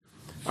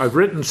I've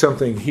written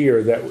something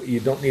here that you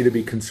don't need to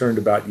be concerned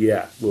about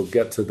yet. We'll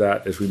get to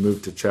that as we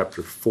move to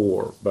chapter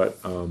 4. But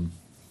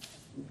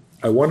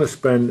I want to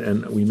spend,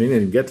 and we may not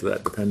even get to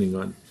that depending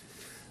on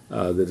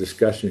the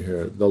discussion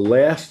here, the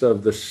last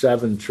of the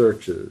 7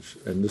 churches,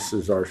 and this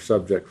is our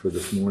subject for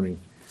this morning,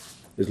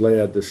 is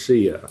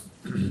Laodicea,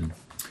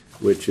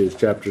 which is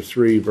chapter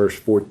 3, verse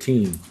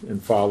 14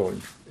 and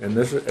following. And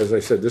this, as I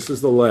said, this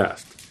is the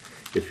last.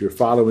 If you're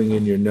following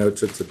in your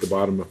notes, it's at the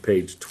bottom of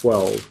page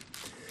 12.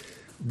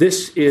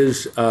 This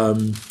is,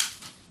 well,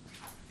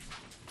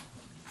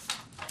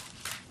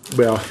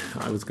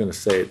 I was going to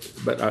say it,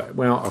 but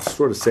I'll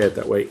sort of say it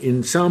that way.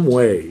 In some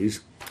ways,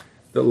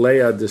 the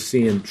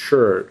Laodicean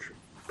church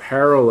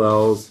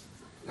parallels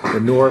the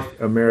North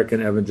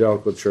American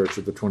evangelical church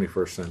of the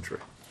 21st century.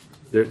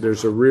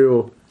 There's a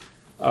real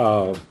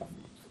parallel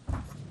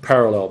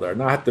there.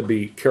 Now, I have to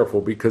be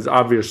careful because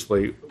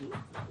obviously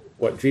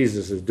what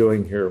Jesus is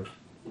doing here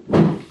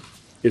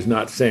is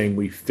not saying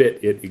we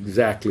fit it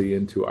exactly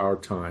into our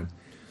time.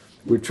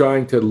 We're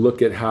trying to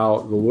look at how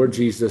the Lord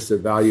Jesus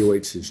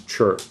evaluates his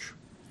church,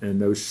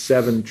 and those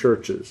 7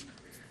 churches,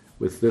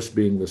 with this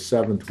being the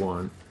 7th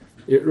one,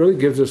 it really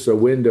gives us a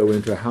window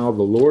into how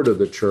the Lord of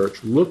the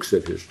church looks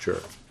at his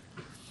church.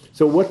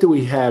 So what do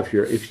we have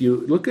here? If you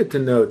look at the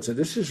notes, and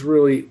this is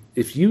really,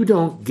 if you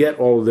don't get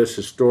all of this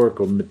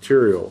historical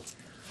material,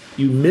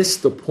 you miss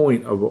the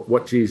point of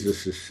what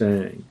Jesus is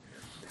saying.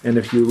 And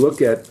if you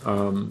look at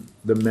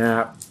the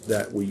map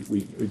that we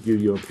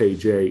give you on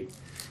page 8,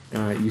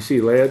 you see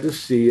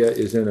Laodicea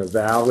is in a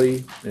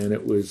valley, and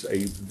it was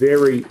a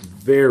very,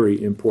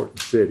 very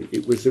important city.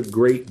 It was a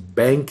great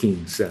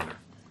banking center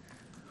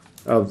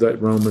of the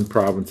Roman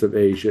province of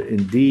Asia,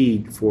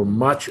 indeed for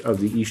much of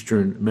the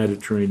eastern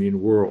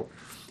Mediterranean world.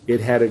 It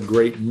had a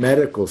great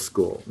medical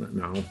school.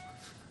 Now, I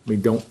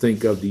mean, don't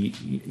think of the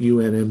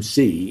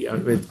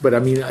UNMC, but I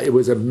mean, it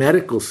was a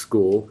medical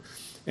school.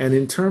 And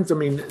in terms, I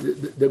mean,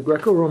 the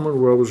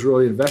Greco-Roman world was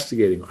really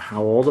investigating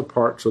how all the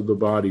parts of the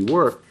body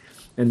work.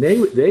 And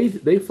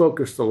they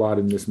focused a lot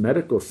in this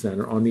medical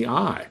center on the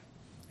eye.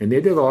 And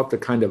they developed a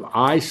kind of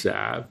eye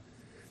salve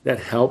that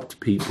helped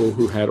people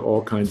who had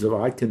all kinds of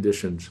eye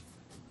conditions.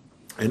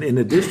 And in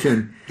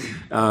addition,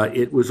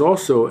 it was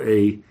also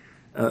a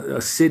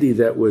city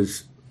that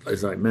was,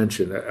 as I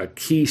mentioned, a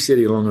key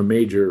city along a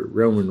major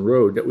Roman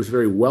road that was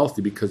very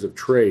wealthy because of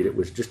trade. It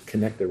was just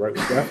connected right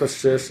with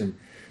Ephesus, and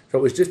so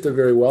it was just a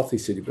very wealthy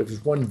city. But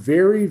there's one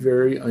very,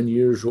 very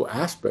unusual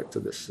aspect to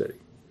this city.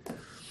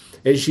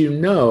 As you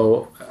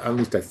know, at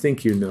least I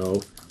think you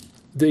know,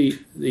 the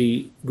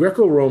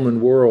Greco-Roman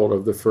world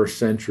of the first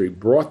century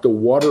brought the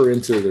water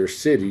into their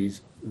cities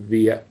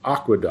via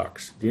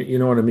aqueducts. You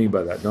know what I mean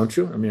by that, don't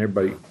you? I mean,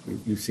 everybody,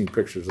 you've seen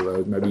pictures of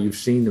those. Maybe you've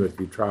seen them if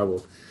you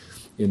travel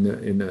in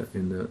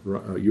the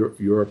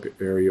Europe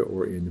area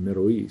or in the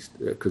Middle East,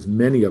 because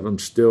many of them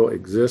still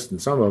exist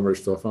and some of them are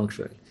still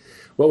functioning.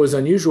 What was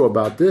unusual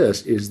about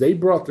this is they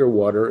brought their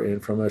water in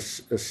from a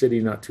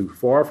city not too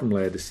far from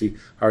Laodicea,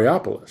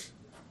 Hierapolis.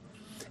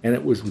 And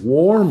it was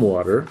warm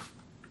water.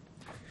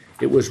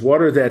 It was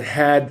water that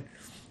had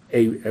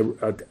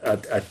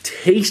a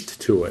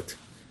taste to it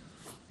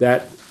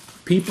that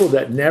people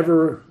that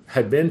never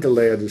had been to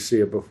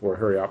Laodicea before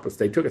Hierapolis,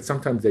 they took it,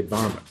 sometimes they'd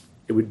vomit.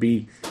 It would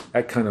be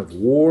that kind of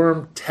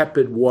warm,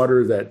 tepid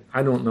water that,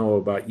 I don't know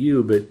about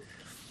you, but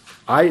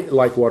I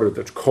like water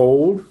that's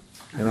cold,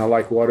 and I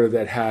like water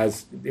that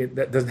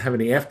doesn't have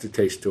any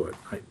aftertaste to it.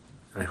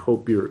 I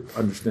hope you're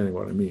understanding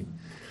what I mean.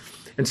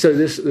 And so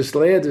this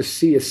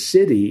Laodicea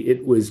city,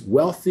 it was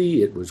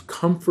wealthy, it was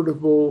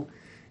comfortable,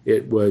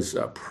 it was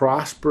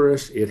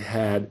prosperous, it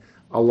had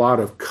a lot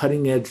of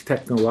cutting-edge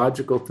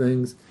technological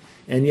things,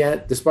 and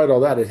yet, despite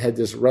all that, it had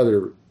this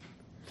rather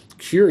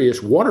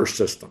curious water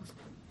system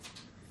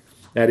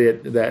that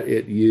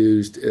it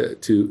used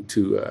to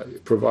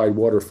provide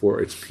water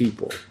for its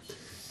people.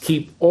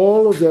 Keep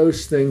all of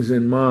those things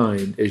in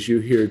mind as you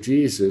hear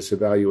Jesus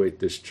evaluate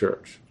this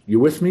church. You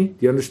with me? Do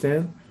you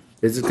understand?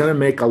 It's going to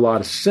make a lot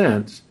of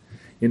sense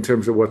in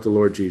terms of what the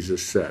Lord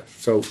Jesus said.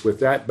 So with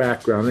that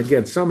background,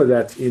 again, some of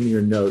that's in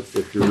your notes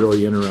if you're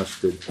really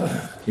interested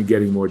in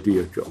getting more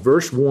detail.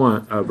 Verse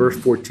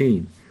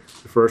 14,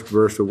 the first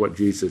verse of what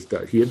Jesus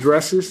does. He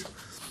addresses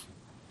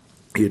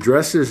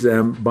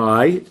them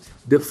by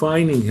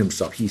defining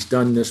himself. He's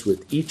done this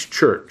with each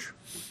church.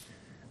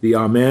 The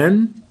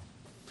Amen,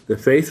 the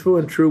faithful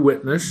and true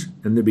witness,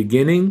 in the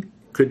beginning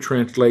could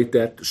translate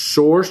that the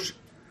source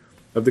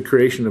of the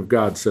creation of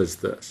God says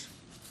this.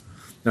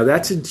 Now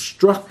that's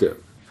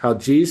instructive, how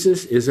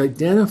Jesus is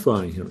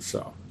identifying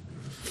himself.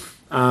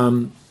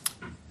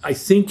 I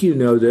think you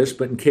know this,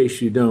 but in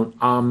case you don't,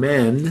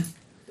 Amen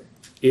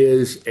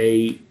is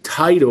a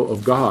title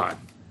of God.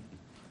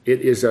 It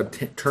is a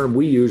term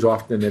we use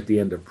often at the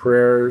end of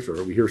prayers,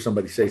 or we hear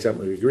somebody say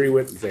something we agree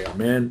with, we say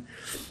Amen.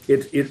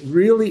 It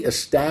really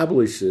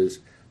establishes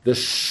the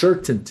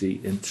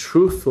certainty and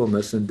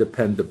truthfulness and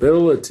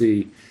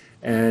dependability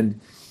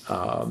and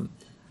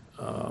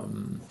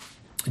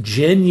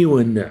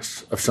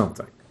genuineness of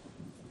something.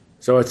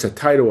 So it's a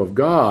title of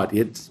God.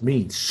 It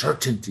means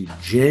certainty,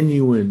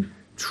 genuine,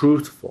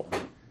 truthful.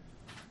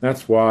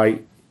 That's why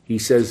he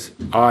says,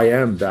 I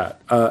am that.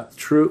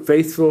 True,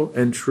 faithful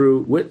and true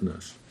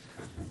witness.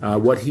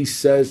 What he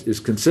says is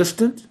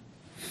consistent,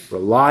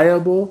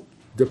 reliable,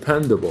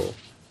 dependable.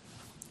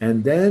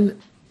 And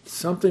then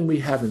something we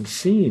haven't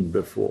seen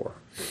before,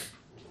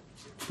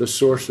 the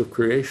source of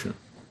creation.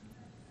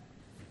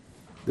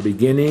 The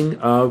beginning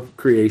of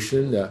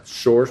creation, the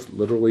source,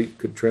 literally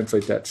could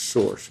translate that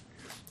source.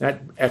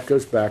 That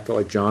echoes back to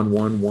like John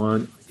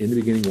 1:1. In the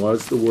beginning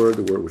was the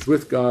Word was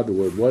with God, the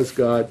Word was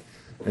God,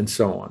 and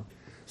so on.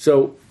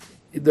 So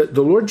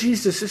the Lord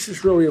Jesus, this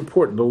is really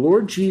important. The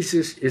Lord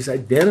Jesus is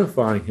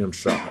identifying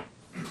himself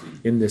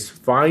in this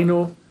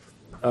final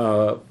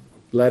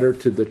letter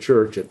to the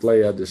church at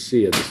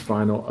Laodicea, this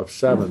final of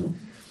 7,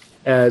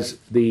 as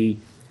the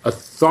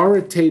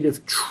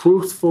authoritative,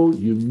 truthful,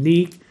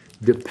 unique,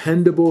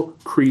 dependable,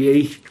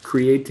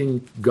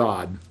 creating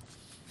God.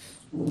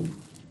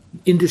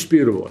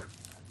 Indisputable,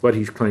 what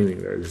he's claiming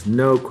there. There's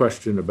no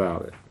question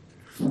about it.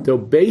 So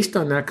based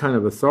on that kind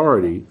of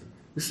authority,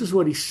 this is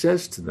what he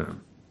says to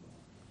them.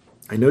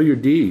 I know your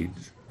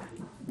deeds,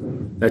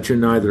 that you're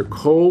neither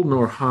cold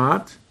nor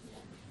hot.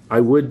 I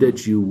would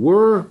that you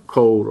were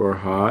cold or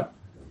hot.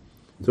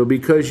 So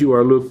because you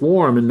are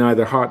lukewarm and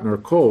neither hot nor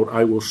cold,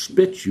 I will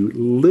spit you.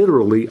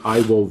 Literally, I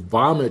will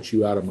vomit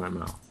you out of my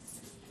mouth.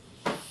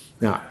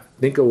 Now,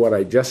 think of what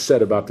I just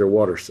said about their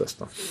water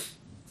system.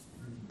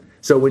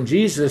 So when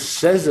Jesus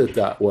says it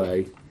that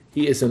way,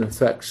 he is in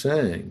effect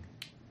saying,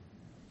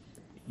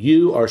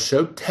 you are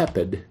so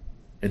tepid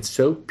and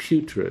so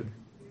putrid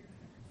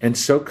and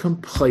so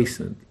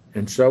complacent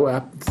and so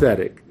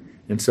apathetic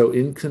and so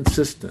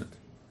inconsistent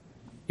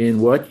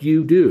in what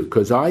you do,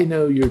 because I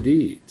know your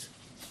deeds.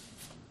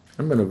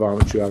 I'm going to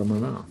vomit you out of my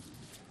mouth.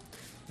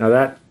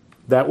 Now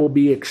that will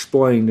be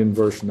explained in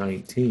verse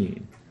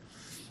 19.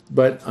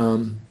 But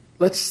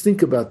let's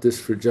think about this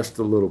for just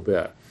a little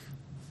bit.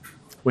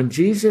 When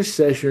Jesus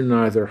says you're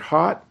neither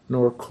hot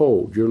nor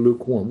cold, you're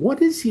lukewarm, what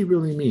does he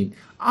really mean?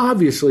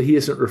 Obviously, he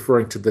isn't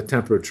referring to the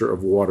temperature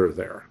of water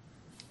there.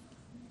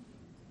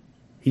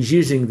 He's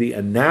using the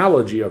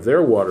analogy of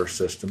their water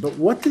system, but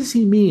what does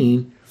he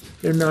mean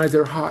they're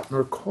neither hot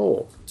nor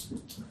cold?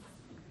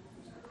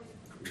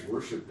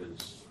 Worship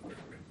is...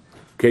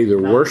 Okay, their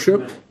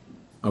worship,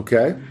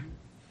 okay.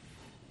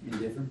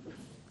 Indifferent.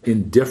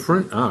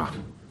 Indifferent,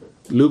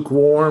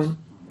 lukewarm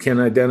can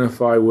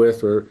identify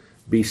with or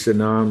be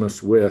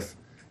synonymous with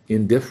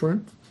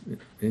indifferent.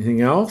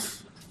 Anything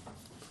else?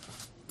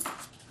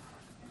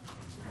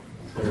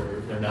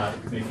 They're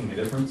not making a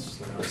difference.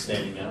 They're not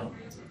standing out.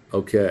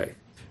 Okay.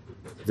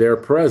 Their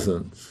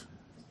presence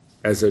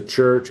as a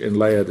church in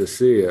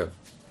Laodicea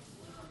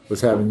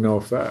was having no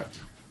effect.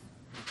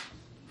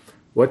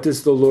 What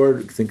does the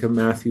Lord, think of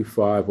Matthew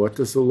 5, what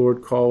does the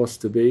Lord call us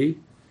to be?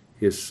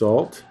 His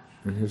salt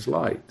and his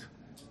light.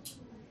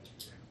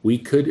 We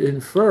could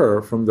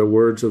infer from the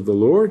words of the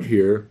Lord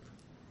here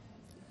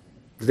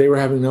that they were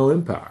having no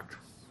impact,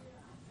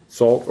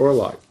 salt or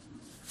light.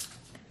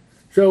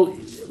 So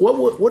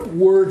what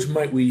words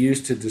might we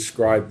use to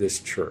describe this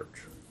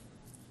church?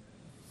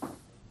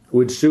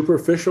 Would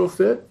superficial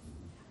fit?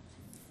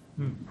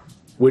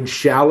 Would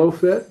shallow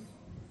fit?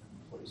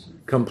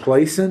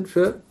 Complacent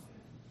fit?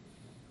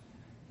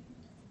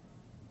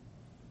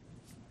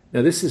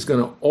 Now this is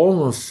going to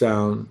almost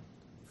sound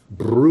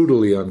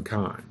brutally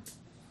unkind.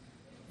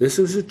 This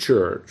is a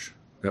church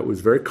that was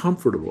very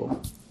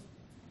comfortable,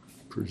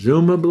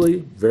 presumably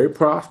very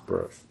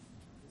prosperous,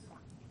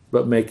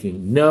 but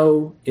making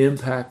no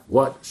impact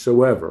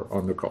whatsoever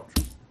on the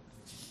culture.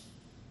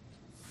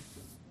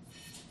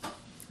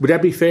 Would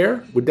that be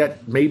fair? Would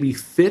that maybe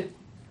fit?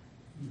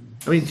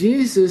 I mean,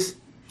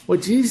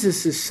 what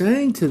Jesus is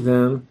saying to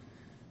them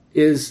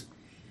is,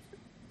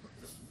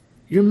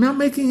 you're not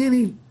making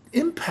any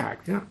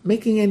impact, you're not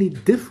making any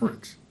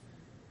difference.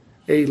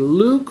 A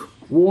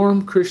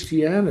lukewarm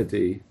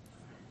Christianity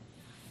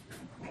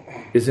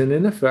is an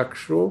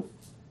ineffectual,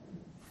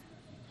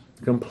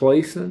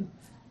 complacent,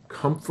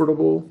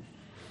 comfortable,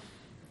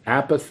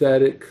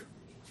 apathetic,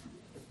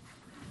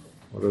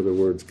 what other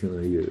words can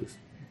I use?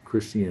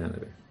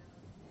 Christianity.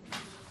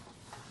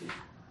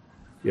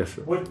 Yes,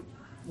 sir. What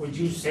would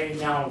you say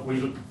now,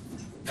 we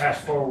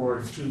fast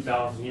forward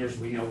 2,000 years,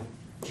 we know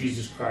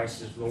Jesus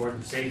Christ is Lord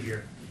and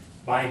Savior.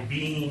 By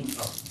being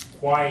a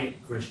quiet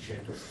Christian,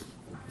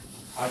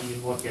 how do you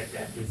look at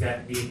that? Is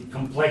that being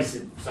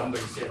complacent?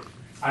 Somebody said,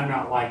 I'm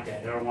not like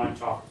that. I don't want to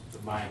talk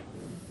to my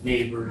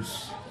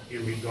neighbors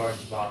in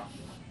regards about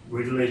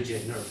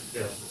religion or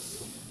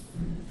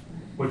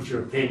what's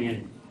your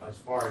opinion as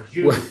far as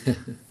you?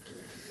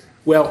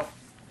 Well,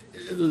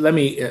 let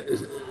me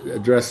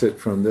address it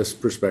from this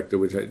perspective,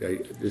 which I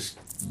just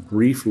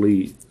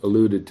briefly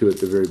alluded to at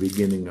the very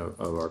beginning of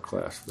our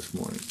class this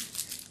morning.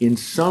 In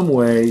some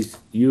ways,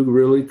 you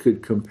really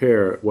could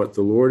compare what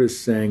the Lord is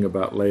saying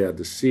about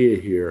Laodicea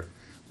here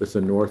with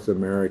the North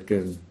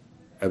American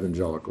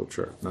evangelical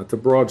church. Not the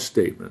broad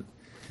statement,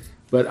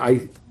 but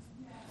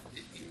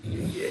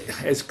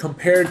as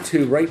compared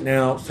to right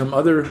now some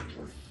other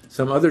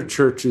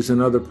churches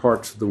in other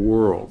parts of the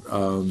world,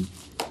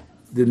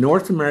 the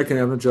North American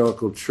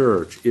Evangelical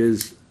Church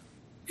is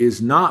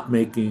not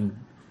making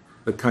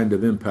the kind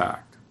of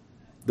impact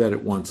that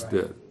it once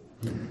did.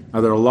 Now,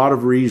 there are a lot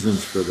of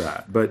reasons for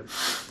that, but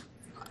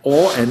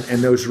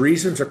and those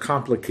reasons are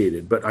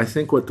complicated. But I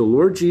think what the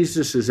Lord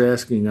Jesus is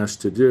asking us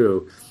to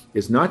do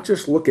is not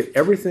just look at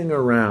everything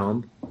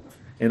around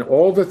and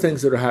all the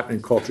things that are happening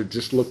in culture,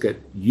 just look at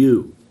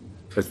you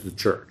as the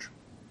church.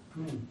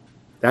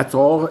 That's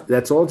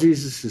all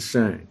Jesus is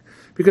saying.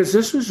 Because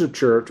this was a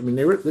church, I mean,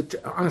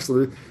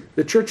 honestly,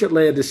 the church at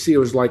Laodicea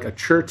was like a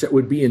church that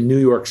would be in New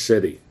York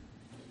City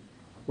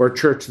or a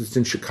church that's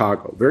in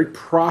Chicago. Very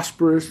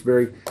prosperous,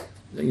 very,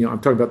 I'm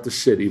talking about the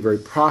city, very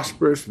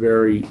prosperous,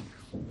 very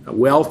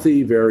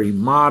wealthy, very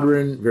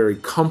modern, very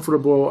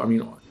comfortable. I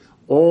mean,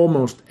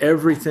 almost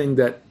everything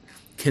that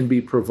can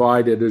be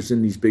provided is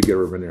in these big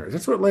urban areas.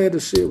 That's what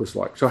Laodicea was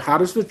like. So how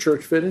does the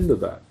church fit into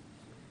that?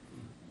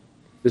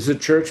 Does the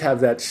church have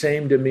that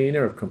same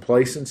demeanor of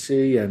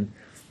complacency and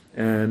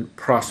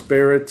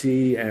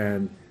prosperity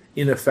and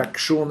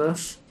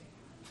ineffectualness?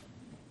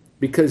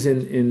 Because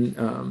in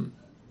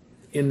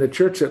the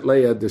church at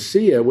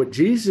Laodicea, what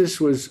Jesus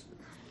was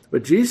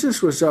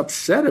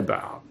upset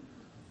about,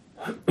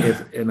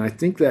 and I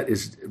think that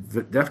is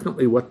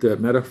definitely what the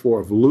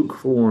metaphor of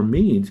lukewarm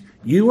means,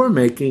 you are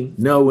making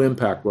no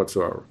impact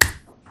whatsoever.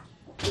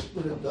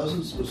 But it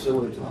doesn't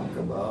specifically talk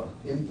about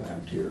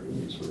impact here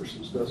in these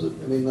verses, does it?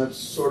 I mean, that's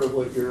sort of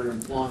what you're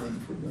implying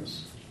from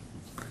this.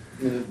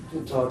 I mean,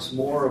 it talks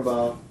more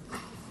about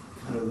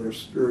kind of their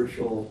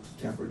spiritual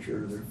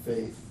temperature, their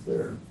faith,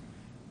 their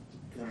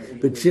kind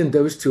of... But Jim,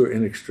 those two are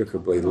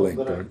inextricably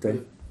linked, aren't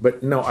they?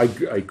 But no, I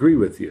agree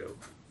with you.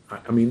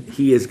 I mean,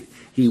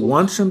 he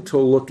wants them to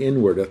look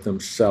inward at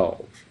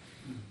themselves.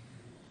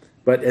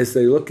 But as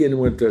they look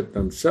inward at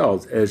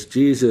themselves, as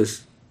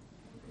Jesus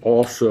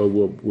also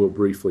will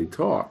briefly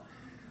talk,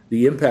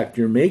 the impact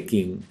you're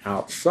making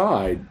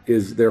outside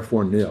is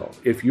therefore nil.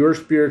 If you're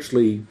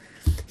spiritually,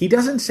 he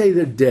doesn't say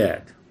they're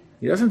dead.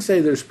 He doesn't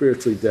say they're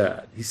spiritually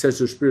dead. He says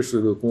they're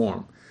spiritually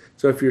lukewarm.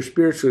 So if you're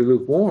spiritually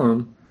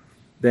lukewarm,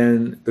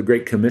 then the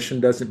Great Commission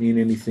doesn't mean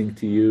anything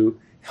to you.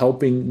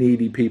 Helping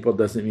needy people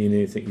doesn't mean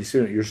anything.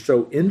 You're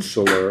so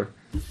insular,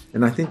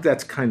 and I think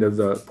that's kind of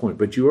the point.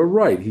 But you are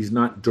right. He's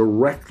not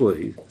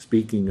directly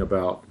speaking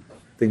about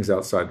things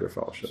outside their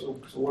fellowship.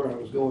 So where I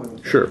was going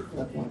with Sure.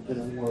 that point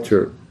then was,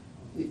 Sure.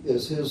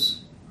 is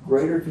his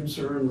greater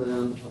concern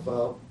then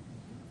about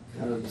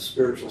kind of the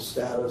spiritual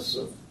status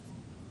of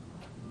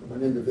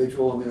an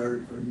individual? I mean, are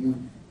you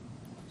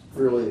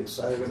really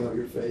excited about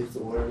your faith,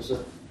 or is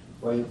it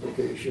by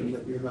implication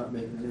that you're not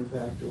making an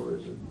impact, or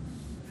is it?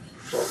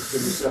 So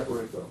can you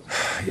separate those?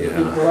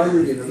 Yeah. What I'm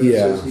reading of it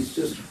Yeah. says he's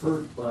just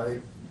hurt by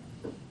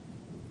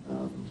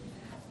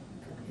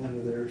kind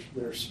of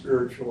their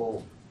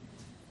spiritual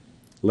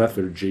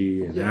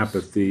Lethargy and Yes.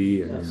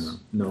 apathy, and Yes.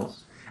 no,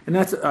 Yes. and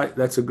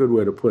that's a good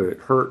way to put it.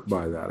 Hurt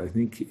by that, I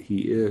think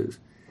he is,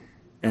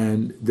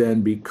 and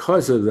then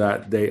because of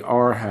that, they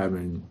are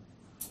having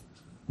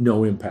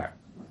no impact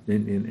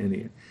in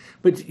any.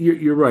 But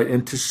you're right,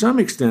 and to some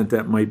extent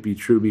that might be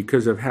true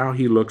because of how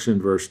he looks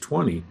in verse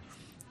 20,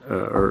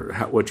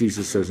 what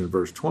Jesus says in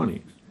verse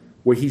 20,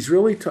 where he's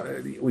really.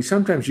 We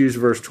sometimes use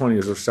verse 20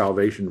 as a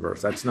salvation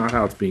verse. That's not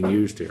how it's being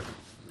used here.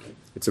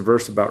 It's a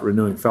verse about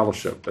renewing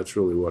fellowship. That's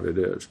really what it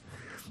is.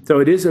 So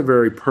it is a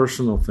very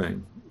personal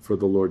thing for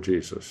the Lord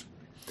Jesus.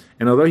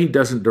 And although he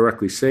doesn't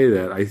directly say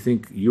that, I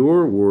think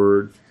your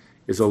word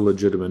is a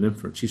legitimate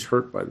inference. He's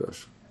hurt by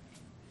this.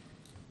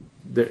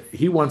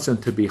 He wants them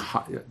to be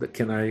hot.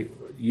 Can I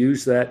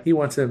use that? He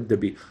wants them to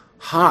be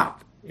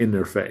hot in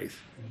their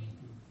faith.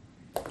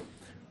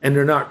 And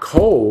they're not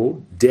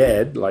cold,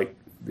 dead, like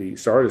the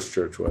Sardis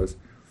church was.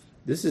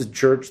 This is a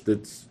church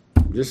that's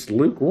just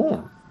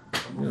lukewarm,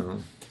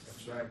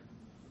 That's right.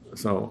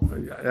 So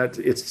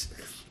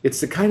it's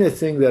the kind of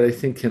thing that I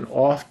think can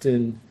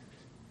often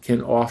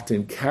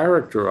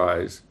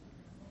characterize.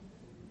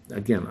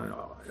 Again,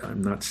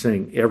 I'm not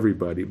saying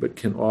everybody, but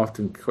can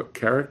often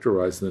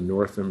characterize the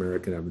North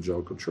American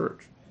Evangelical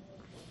Church.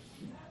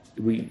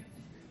 We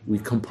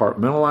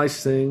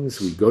compartmentalize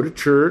things. We go to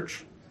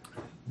church,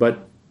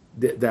 but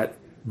that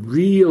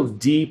real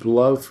deep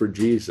love for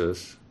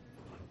Jesus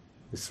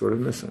is sort of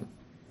missing.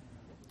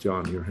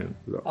 John, your hand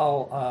is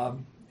up.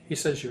 He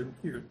says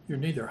you're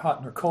neither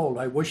hot nor cold.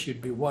 I wish you'd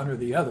be one or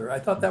the other. I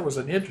thought that was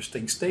an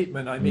interesting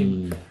statement. I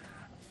mean,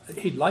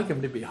 he'd like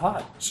him to be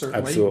hot,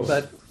 certainly, Absolutely.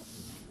 but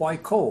why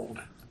cold?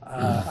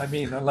 I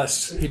mean,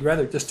 unless he'd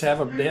rather just have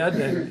him dead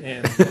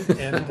and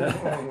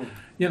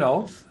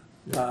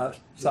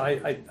So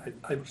I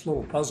was a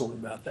little puzzled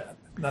about that.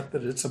 Not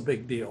that it's a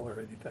big deal or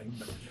anything,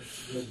 but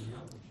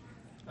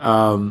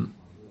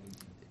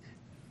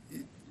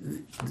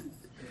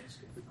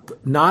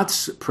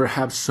Not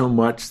perhaps so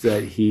much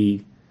that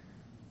he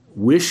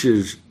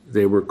wishes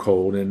they were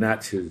cold and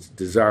that's his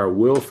desire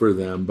will for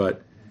them,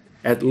 but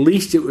at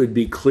least it would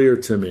be clear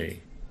to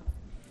me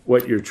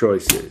what your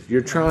choice is.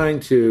 You're trying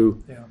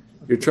to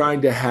You're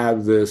trying to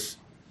have this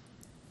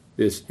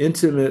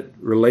intimate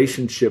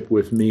relationship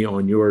with me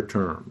on your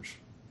terms.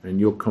 And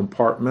you'll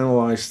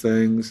compartmentalize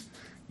things.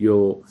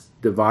 You'll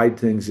divide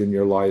things in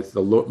your life.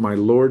 My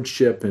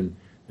lordship and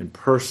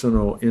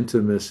personal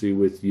intimacy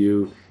with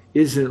you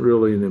isn't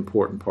really an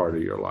important part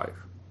of your life.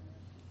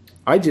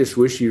 I just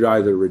wish you'd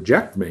either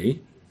reject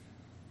me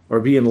or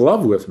be in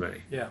love with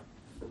me. Yeah.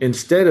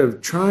 Instead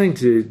of trying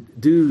to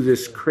do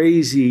this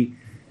crazy,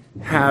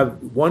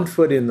 have one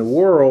foot in the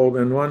world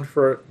and one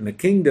foot in the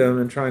kingdom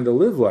and trying to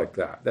live like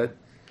that.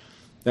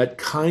 That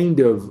kind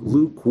of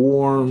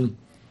lukewarm,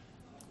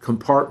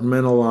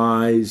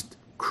 compartmentalized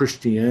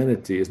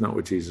Christianity is not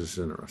what Jesus is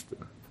interested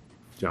in.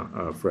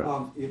 Fred.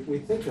 If we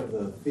think of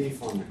the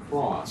thief on the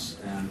cross,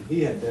 and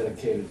he had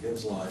dedicated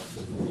his life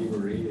to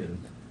thievery and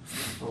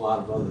a lot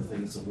of other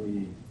things that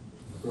we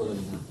really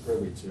weren't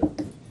privy to.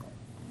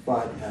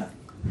 But,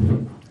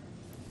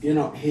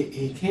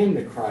 he came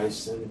to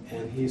Christ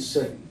and he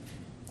said,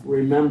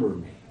 remember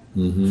me.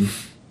 Mm-hmm.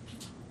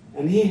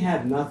 And he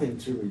had nothing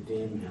to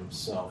redeem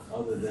himself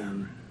other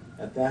than,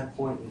 at that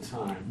point in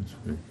time,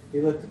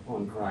 he looked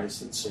upon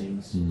Christ, it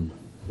seems,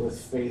 with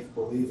faith,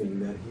 believing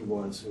that he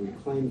was who he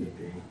claimed to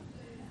be.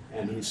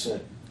 And he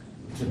said,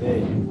 today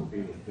you will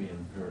be with me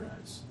in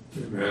paradise.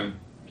 Amen.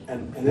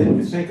 And then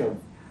you think of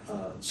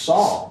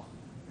Saul,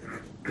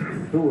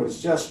 who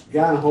was just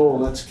gung-ho,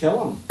 let's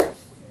kill him.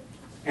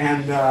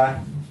 And,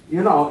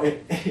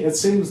 it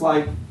seems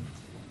like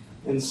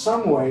in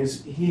some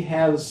ways he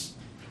has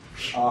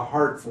a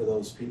heart for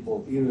those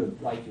people, either,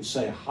 like you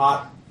say,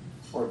 hot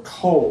or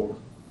cold.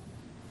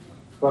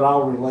 But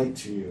I'll relate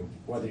to you,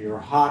 whether you're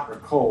hot or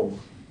cold,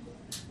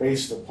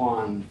 based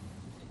upon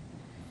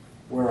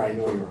where I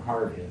know your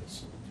heart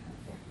is.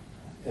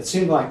 It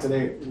seems like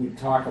today we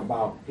talk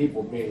about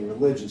people being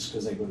religious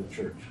because they go to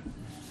church.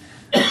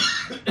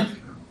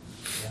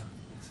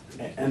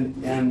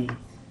 And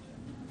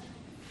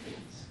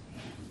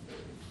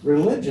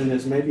religion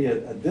is maybe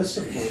a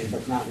discipline,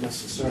 but not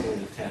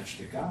necessarily attached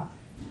to God.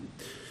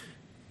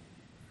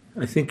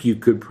 I think you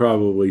could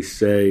probably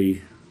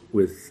say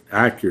with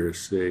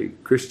accuracy,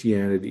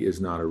 Christianity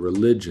is not a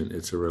religion,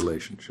 it's a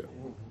relationship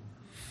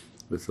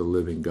with the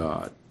living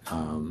God.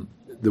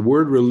 The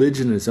word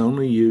religion is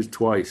only used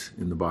twice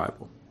in the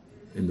Bible,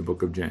 in the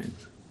book of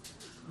James.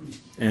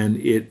 And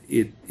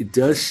it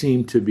does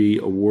seem to be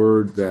a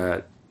word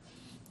that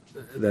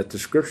the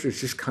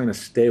scriptures just kind of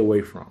stay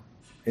away from.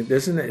 It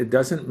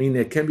doesn't mean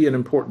it can be an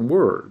important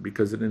word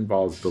because it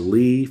involves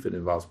belief, it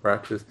involves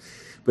practice,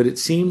 but it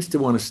seems to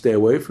want to stay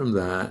away from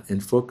that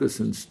and focus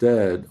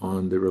instead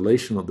on the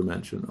relational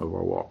dimension of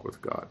our walk with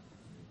God.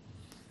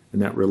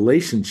 And that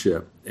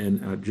relationship,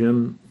 and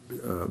Jim,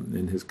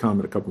 in his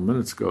comment a couple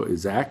minutes ago,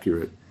 is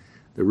accurate.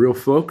 The real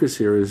focus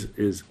here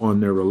is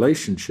on their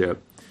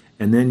relationship,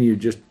 and then you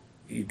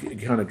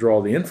kind of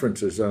draw the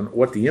inferences on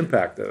what the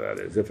impact of that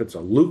is. If it's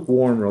a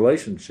lukewarm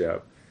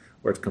relationship,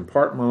 where it's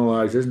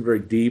compartmentalized, isn't very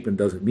deep, and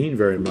doesn't mean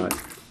very much,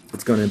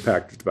 it's going to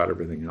impact just about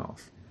everything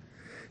else.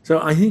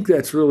 So I think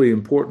that's really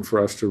important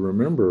for us to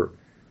remember,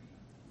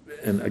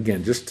 and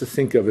again, just to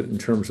think of it in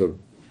terms of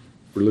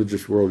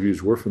religious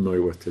worldviews we're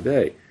familiar with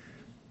today.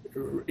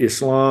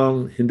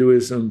 Islam,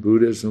 Hinduism,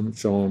 Buddhism,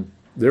 so on,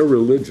 they're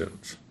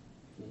religions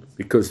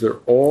because they're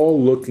all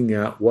looking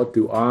at what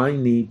do I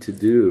need to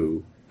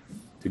do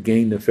to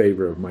gain the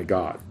favor of my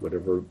God,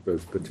 whatever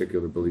those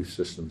particular belief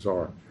systems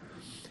are.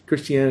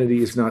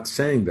 Christianity is not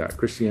saying that.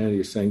 Christianity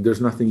is saying there's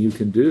nothing you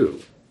can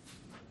do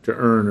to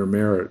earn or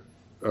merit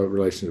a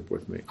relationship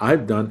with me.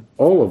 I've done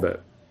all of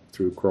it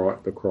through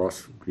the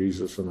cross of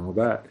Jesus and all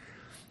that.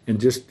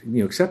 And just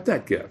accept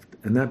that gift.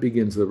 And that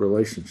begins the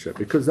relationship.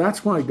 Because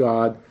that's why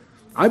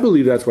I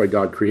believe that's why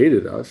God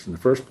created us in the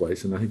first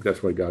place, and I think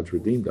that's why God's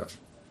redeemed us.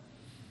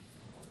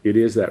 It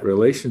is that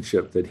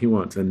relationship that he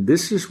wants. And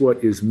this is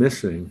what is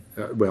missing.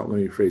 Let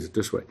me phrase it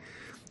this way.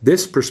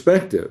 This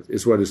perspective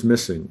is what is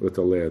missing with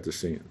the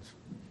Laodiceans.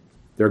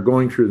 They're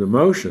going through the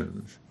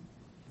motions,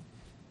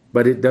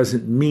 but it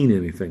doesn't mean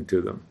anything to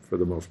them for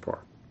the most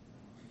part.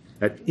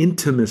 That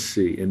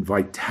intimacy and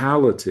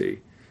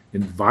vitality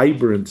and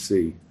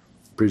vibrancy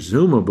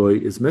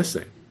presumably is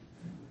missing.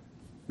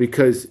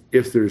 Because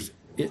if there's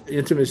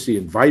intimacy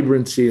and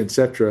vibrancy,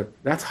 etc.,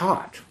 that's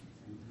hot.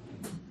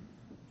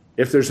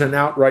 If there's an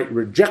outright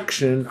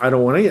rejection, I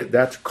don't want to eat,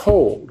 that's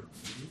cold.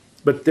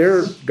 But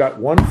they're got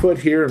 1 foot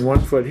here and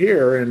 1 foot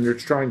here, and they're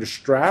trying to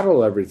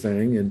straddle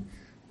everything. And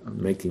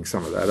I'm making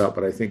some of that up,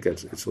 but I think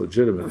it's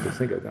legitimate to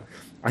think of that.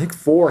 I think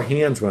 4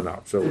 hands went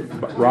up. So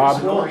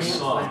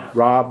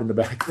Rob in the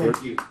back.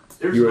 Thank you.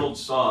 There's an old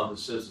saw that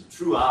says the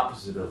true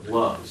opposite of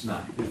love is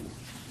not hate,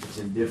 it's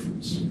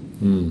indifference.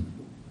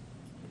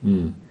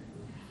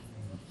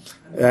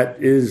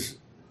 That is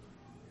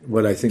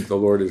what I think the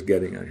Lord is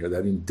getting at here,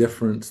 that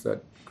indifference,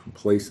 that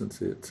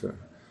complacency, etc.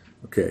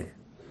 Okay.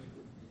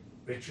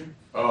 Richard?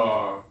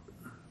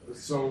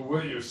 So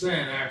what you're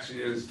saying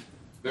actually is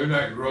they're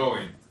not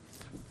growing.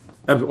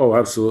 Oh,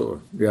 absolutely.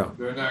 Yeah.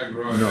 They're not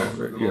growing. No, That's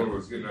what the Lord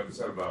was getting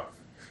upset about.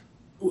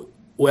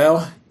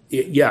 Well,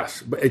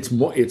 yes, but it's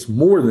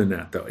more than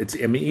that, though.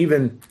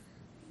 Even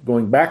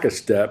going back a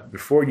step,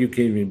 before you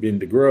can even begin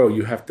to grow,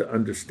 you have to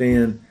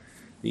understand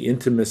the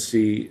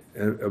intimacy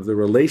of the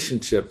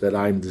relationship that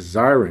I'm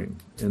desiring.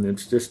 And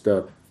it's just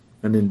an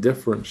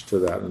indifference to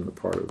that on the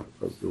part of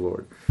the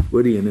Lord.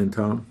 Woody and then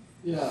Tom?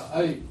 Yeah,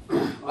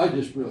 I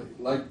just really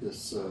like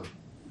this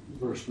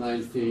verse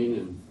 19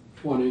 and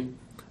 20.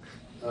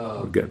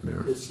 We're getting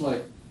there. It's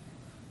like,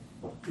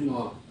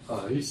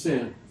 he's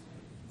saying,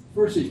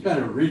 first he's kind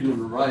of reading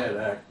them a riot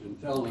act and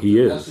telling them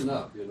they're messing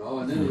up,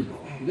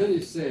 and then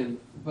he's saying,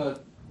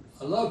 but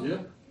I love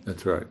you.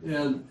 That's right.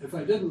 And if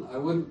I didn't, I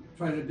wouldn't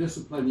try to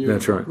discipline you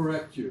That's or right.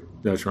 correct you.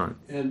 That's right.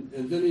 And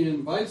then he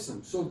invites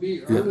them, so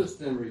be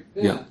earnest and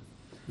repent. Yeah.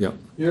 Yeah.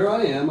 Here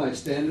I am, I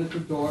stand at the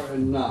door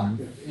and knock.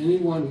 If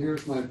anyone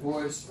hears my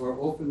voice or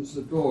opens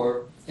the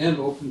door, I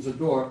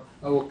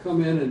will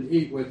come in and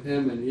eat with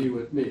him and he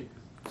with me.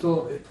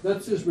 So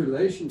that's his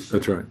relationship.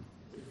 That's right.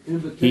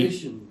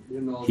 Invitation, he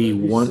that he's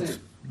wants.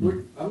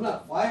 saying, I'm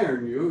not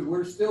firing you.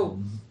 We're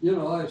still,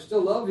 I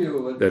still love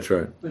you. That's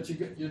right. But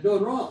you're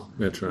doing wrong.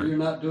 That's right. You're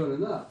not doing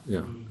enough.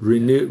 Yeah.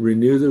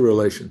 Renew the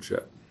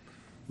relationship.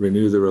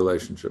 Renew the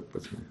relationship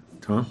with me.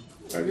 Tom?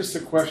 Just a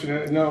question.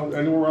 I know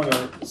we're on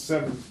our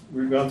 7.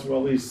 We've gone through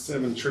all these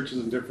 7 churches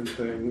and different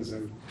things,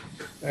 and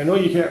I know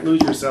you can't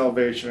lose your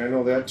salvation. I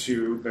know that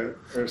too. But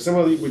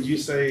would you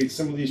say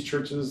some of these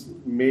churches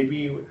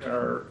maybe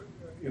are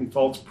in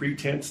false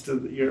pretense to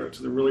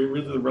the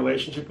really the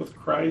relationship with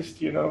Christ?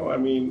 I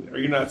mean, are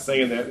you not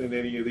saying that in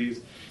any of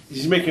these?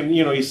 He's making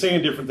he's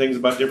saying different things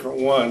about different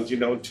ones.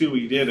 2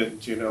 he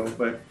didn't.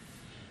 But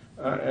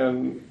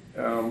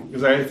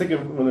because I think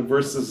of when the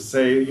verses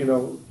say,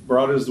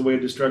 broad is the way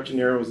of destruction,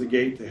 narrow is the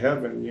gate to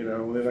heaven,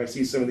 then I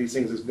see some of these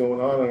things that's going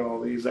on and all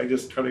these. I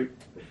just try to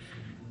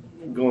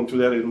going through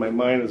that in my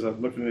mind as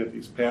I'm looking at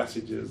these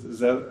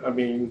passages.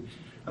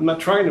 I'm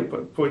not trying to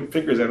point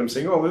fingers at them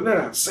saying, oh,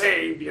 they're not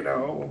saved,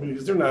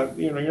 because they're not,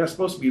 you're not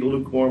supposed to be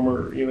lukewarm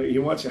or, he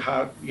wants you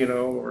hot,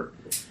 or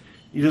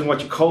he doesn't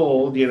want you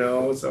cold,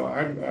 So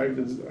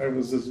I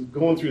was just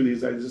going through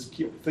these. I just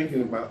keep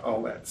thinking about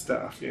all that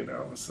stuff,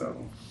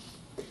 so.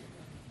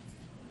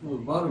 Well,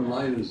 the bottom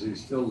line is he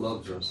still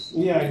loves us.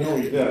 Yeah, I know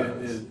he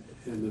does.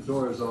 And the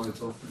door is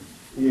always open.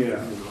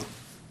 Yeah.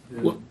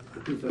 And I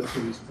think that's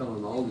what he's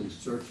telling all these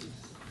churches.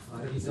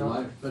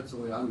 That's the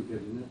way I'm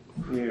getting it.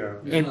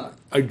 Yeah. And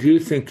I do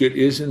think it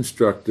is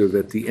instructive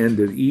at the end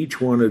of each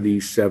one of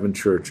these 7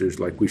 churches,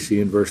 like we see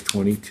in verse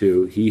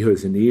 22, he who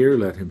has an ear,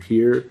 let him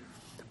hear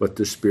what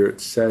the Spirit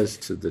says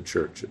to the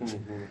churches.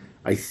 Mm-hmm.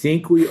 I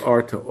think we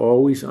are to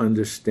always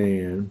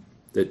understand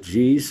that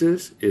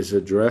Jesus is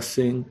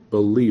addressing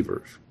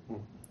believers.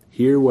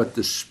 Hear what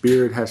the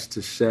Spirit has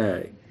to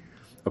say.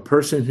 A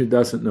person who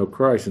doesn't know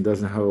Christ and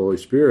doesn't have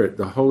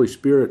the Holy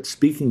Spirit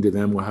speaking to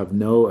them will have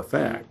no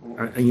effect.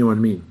 You know what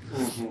I mean?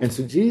 Mm-hmm. And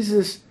so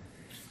Jesus,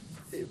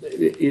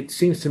 it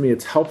seems to me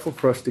it's helpful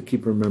for us to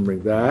keep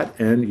remembering that.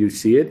 And you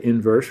see it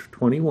in verse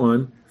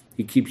 21.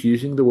 He keeps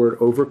using the word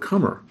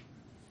overcomer.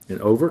 And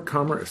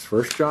overcomer is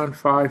 1 John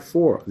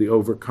 5:4. The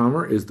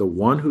overcomer is the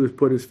one who has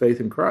put his faith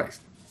in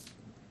Christ.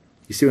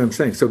 You see what I'm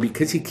saying? So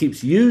because he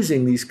keeps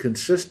using these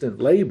consistent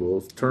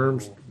labels,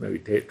 terms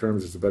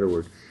is a better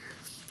word,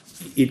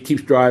 it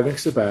keeps driving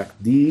us back.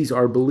 These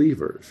are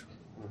believers.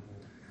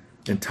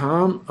 And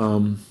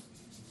Tom,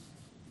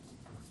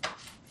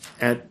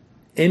 at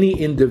any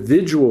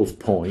individual's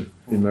point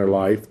in their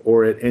life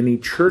or at any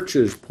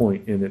church's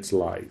point in its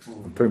life,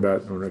 I'm talking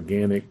about an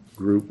organic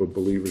group of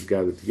believers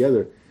gathered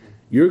together,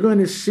 you're going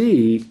to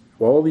see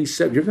all these,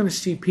 you're going to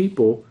see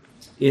people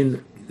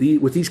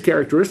with these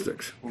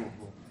characteristics.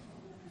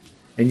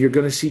 And you're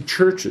going to see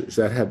churches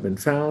that have been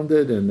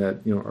founded and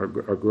that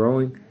are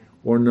growing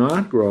or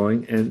not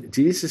growing. And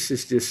Jesus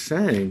is just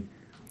saying,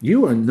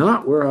 you are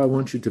not where I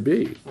want you to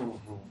be.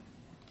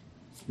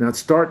 Now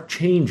start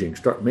changing,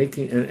 start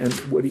making, and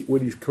what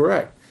he's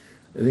correct.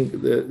 I think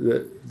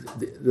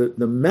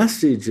the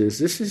message is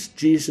this is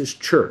Jesus'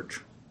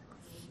 church.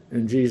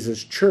 And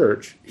Jesus'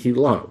 church, he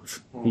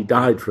loves. He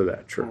died for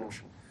that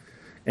church.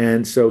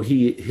 And so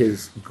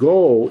his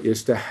goal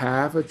is to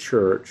have a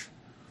church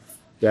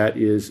that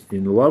is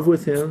in love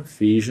with him,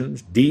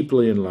 Ephesians,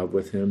 deeply in love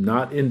with him,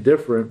 not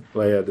indifferent,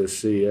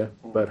 Laodicea,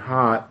 but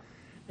hot,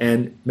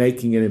 and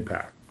making an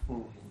impact.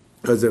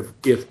 Because if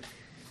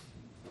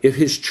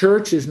his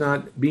church is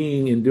not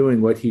being and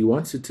doing what he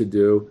wants it to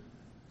do,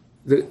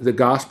 the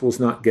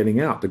gospel's not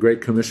getting out. The Great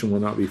Commission will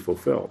not be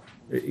fulfilled.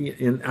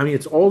 And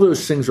it's all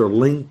those things are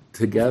linked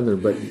together.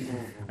 But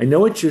I know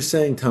what you're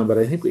saying, Tom, but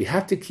I think we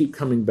have to keep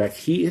coming back.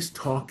 He is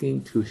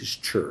talking to his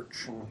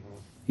church.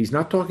 He's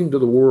not talking to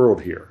the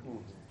world here.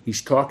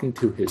 He's talking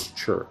to his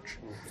church.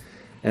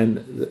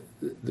 And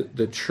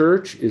the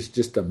church is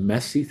just a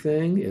messy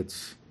thing.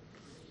 It's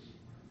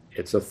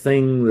a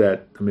thing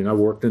that, I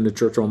worked in the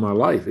church all my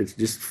life. It's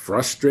just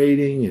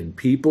frustrating and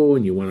people,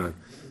 and you want to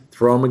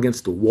throw them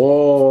against the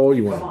wall.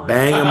 You want to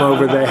bang them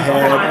over the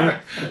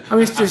head.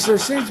 It's just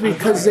those things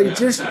because they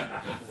just,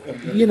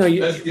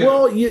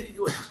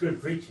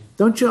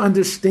 don't you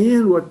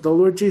understand what the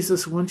Lord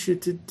Jesus wants you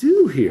to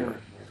do here?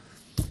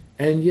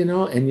 And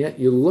yet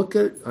you look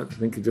at, I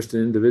think, just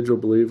an individual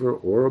believer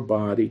or a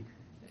body,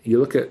 you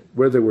look at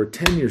where they were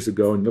 10 years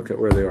ago and look at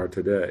where they are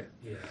today.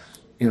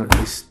 Yeah.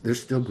 They're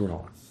still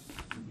growing.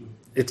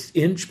 It's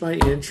inch by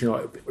inch.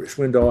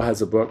 Swindoll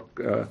has a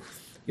book,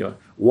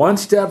 one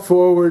step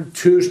forward,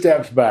 2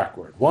 steps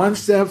backward. 1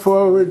 step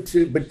forward,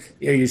 2, but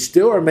you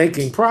still are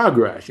making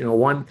progress,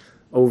 one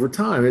over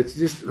time. It's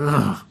just,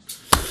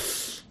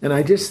 And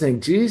I just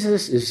think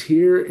Jesus is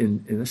here,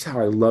 and that's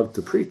how I love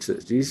to preach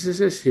this. Jesus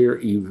is here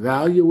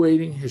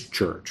evaluating his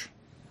church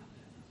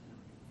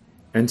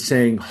and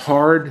saying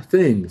hard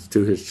things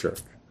to his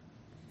church.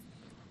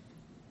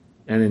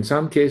 And in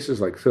some cases,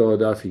 like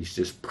Philadelphia, he's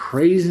just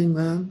praising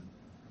them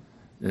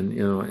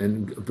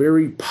and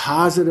very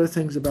positive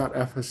things about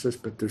Ephesus,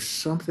 but there's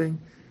something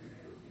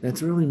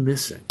that's really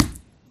missing.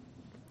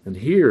 And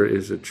here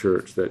is a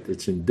church that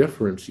its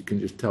indifference, you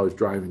can just tell, is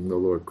driving the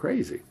Lord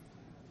crazy.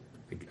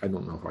 I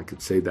don't know if I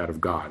could say that of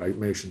God. I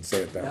maybe shouldn't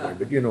say it that way,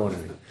 but you know what I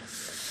mean.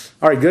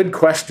 All right, good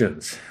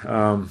questions.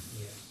 I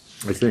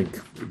think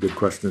good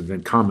questions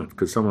and comments,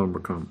 because some of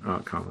them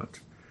are comments.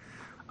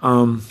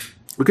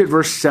 Look at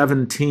verse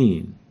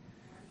 17.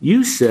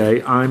 You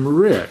say, I'm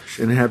rich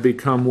and have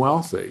become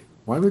wealthy.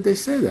 Why would they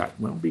say that?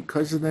 Well,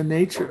 because of the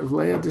nature of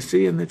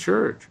Laodicea in the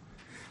church.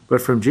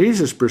 But from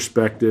Jesus'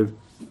 perspective,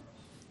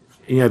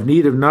 you have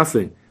need of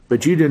nothing,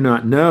 but you do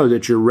not know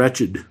that you're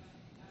wretched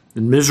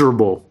and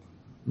miserable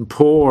and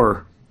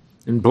poor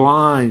and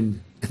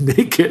blind and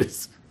naked.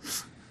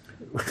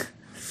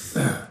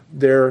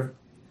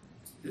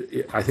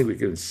 I think we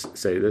can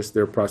say this,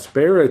 their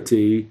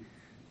prosperity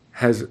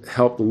has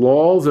helped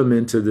lull them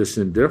into this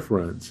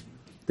indifference,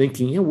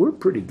 thinking, we're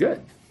pretty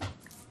good.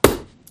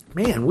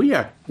 Man,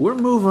 we're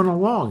moving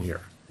along here.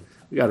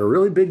 We got a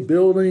really big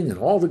building and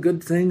all the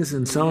good things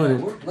and so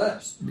on. We're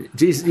blessed.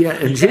 Jesus,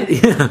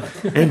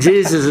 and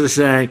Jesus is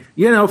saying,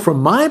 from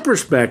my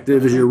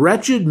perspective, is you're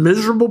wretched,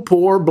 miserable,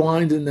 poor,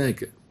 blind, and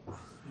naked.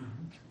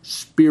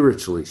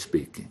 Spiritually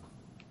speaking.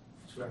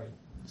 That's right.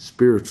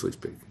 Spiritually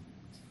speaking.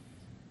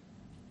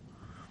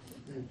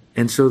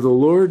 And so the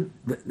Lord,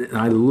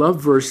 I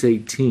love verse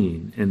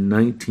 18 and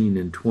 19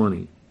 and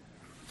 20.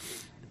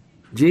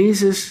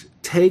 Jesus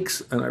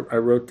takes, and I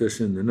wrote this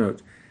in the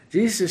notes,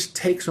 Jesus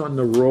takes on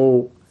the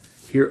role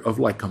here of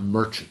like a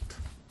merchant.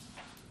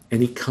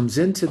 And he comes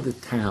into the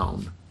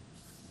town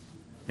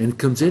and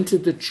comes into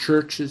the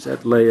churches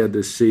at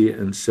Laodicea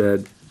and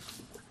said,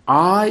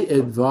 I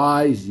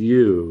advise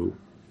you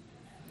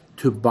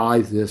to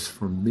buy this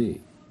from me.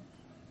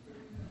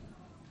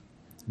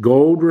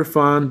 Gold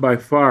refined by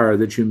fire,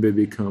 that you may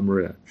become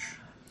rich.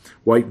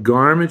 White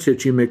garments,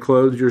 that you may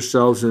clothe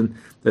yourselves in,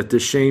 that the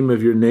shame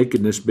of your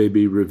nakedness may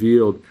be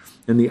revealed,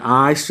 and the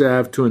eye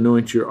salve to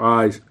anoint your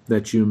eyes,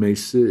 that you may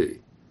see.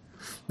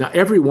 Now,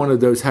 every one of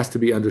those has to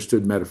be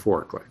understood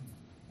metaphorically. I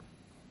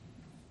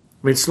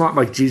mean, it's not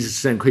like Jesus is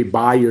saying, okay,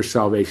 buy your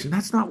salvation.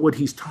 That's not what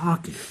he's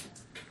talking.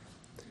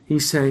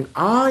 He's saying,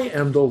 I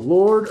am the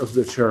Lord of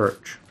the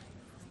church.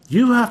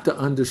 You have to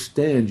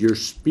understand your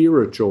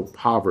spiritual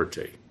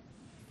poverty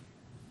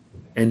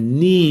and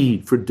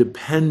need for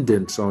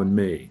dependence on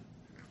me.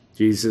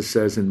 Jesus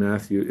says in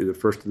Matthew, the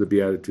first of the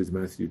Beatitudes,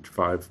 Matthew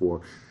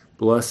 5:4,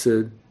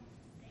 blessed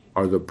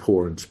are the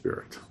poor in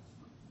spirit.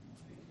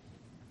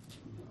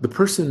 The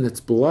person that's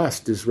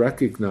blessed is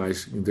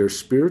recognizing their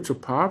spiritual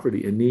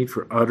poverty and need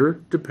for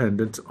utter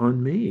dependence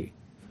on me.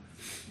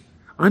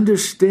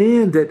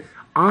 Understand that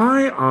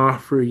I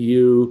offer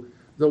you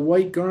the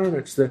white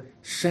garments, the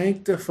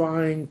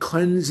sanctifying,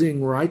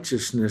 cleansing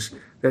righteousness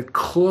that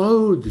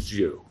clothes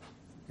you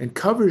and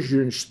covers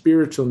you in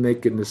spiritual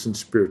nakedness and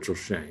spiritual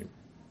shame.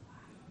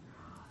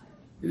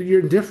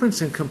 Your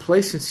indifference and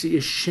complacency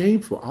is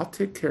shameful. I'll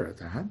take care of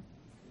that.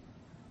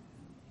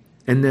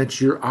 And that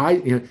your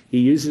eye, he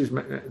uses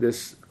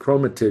this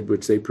chromatid,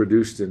 which they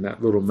produced in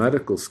that little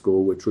medical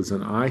school, which was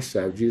an eye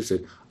salve. Jesus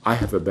said, I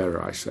have a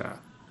better eye salve.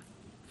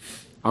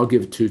 I'll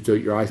give it to you so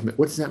your eyes may.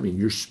 What does that mean?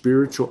 Your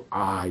spiritual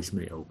eyes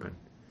may open.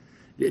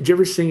 Did you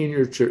ever sing in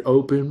your church,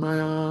 open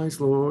my eyes,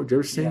 Lord? Did you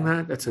ever sing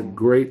that? That's a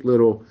great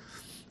little,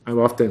 I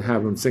often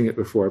have them sing it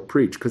before I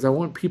preach, because I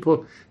want people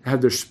to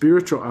have their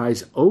spiritual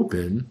eyes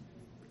open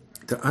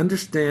to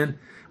understand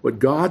what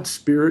God's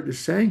Spirit is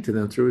saying to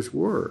them through his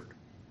word.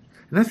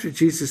 And that's what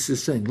Jesus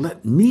is saying.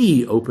 Let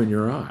me open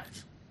your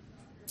eyes.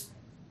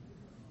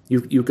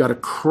 You've got a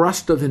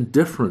crust of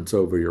indifference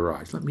over your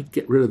eyes. Let me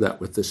get rid of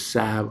that with the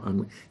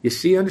salve. You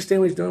see,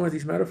 understand what he's doing with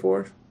these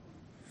metaphors?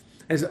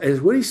 As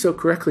Woody so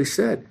correctly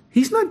said,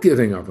 he's not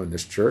giving up on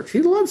this church.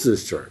 He loves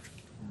this church.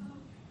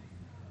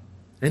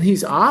 And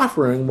he's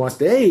offering what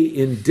they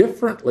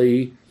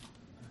indifferently,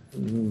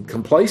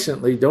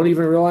 complacently don't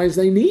even realize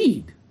they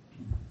need,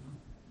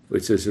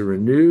 which is a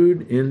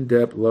renewed,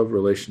 in-depth love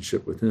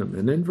relationship with him.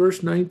 And in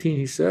verse 19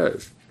 he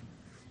says,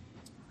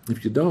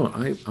 if you don't,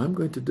 I'm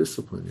going to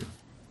discipline you.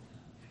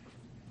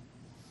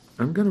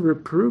 I'm going to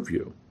reprove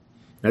you.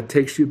 That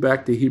takes you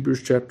back to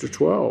Hebrews chapter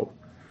 12.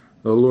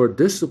 The Lord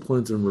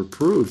disciplines and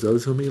reproves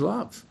those whom he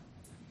loves.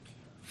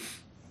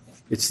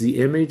 It's the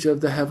image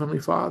of the Heavenly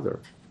Father.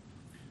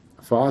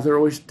 father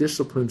always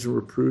disciplines and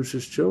reproves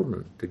his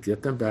children to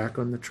get them back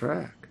on the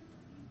track.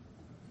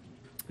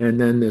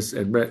 And then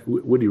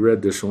Woody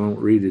read this, so I won't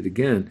read it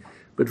again.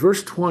 But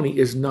verse 20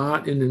 is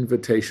not an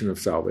invitation of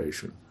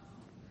salvation.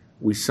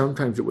 We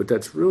sometimes,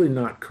 that's really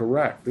not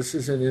correct. This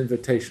is an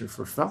invitation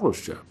for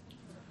fellowship.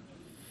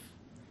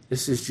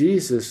 This is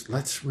Jesus,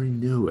 let's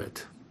renew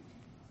it.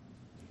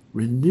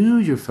 Renew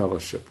your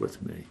fellowship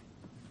with me.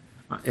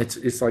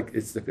 It's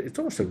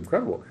almost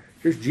incredible.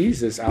 Here's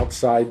Jesus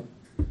outside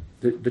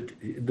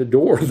the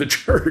door of the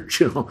church.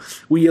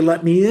 Will you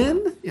let me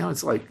in?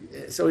 It's like,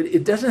 so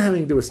it doesn't have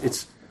anything to do with,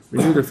 it's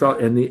renew the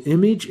fellowship. And the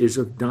image is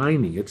of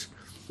dining. The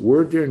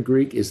word there in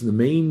Greek is the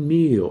main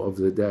meal of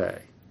the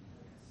day.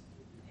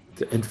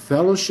 And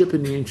fellowship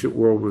in the ancient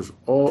world was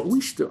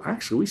we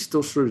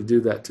still sort of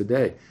do that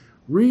today.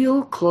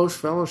 Real close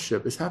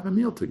fellowship is have a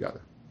meal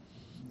together.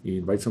 You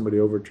invite somebody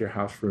over to your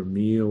house for a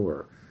meal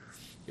or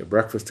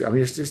breakfast. I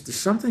mean, there's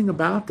something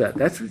about that.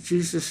 That's what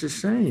Jesus is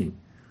saying.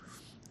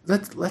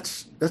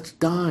 Let's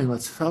dine.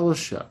 Let's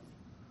fellowship.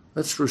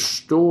 Let's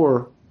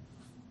restore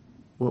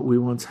what we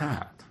once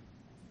had.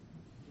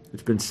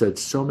 It's been said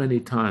so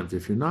many times.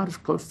 If you're not as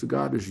close to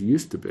God as you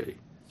used to be,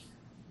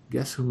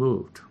 guess who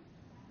moved?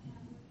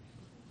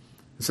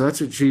 So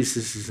that's what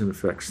Jesus is in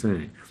effect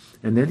saying.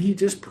 And then he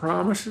just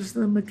promises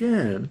them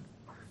again.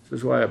 This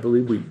is why I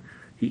believe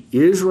he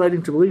is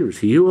writing to believers.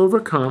 He who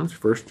overcomes,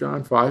 1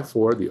 John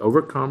 5:4, the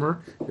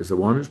overcomer is the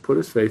one who's put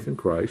his faith in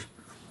Christ.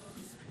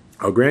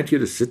 I'll grant you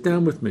to sit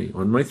down with me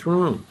on my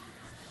throne.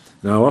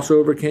 Now I also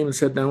overcame and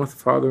sat down with the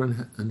Father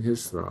on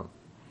his throne.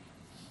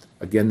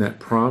 Again, that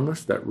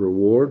promise, that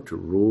reward to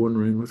rule and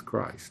reign with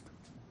Christ.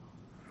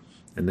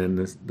 And then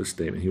the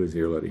statement, he was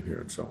here, let him hear,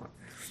 and so on.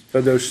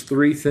 So those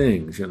three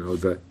things,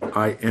 that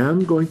I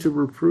am going to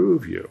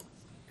reprove you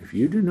if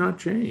you do not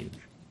change.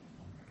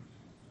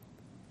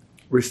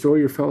 Restore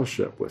your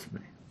fellowship with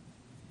me.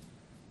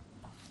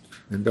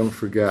 And don't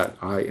forget,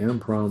 I am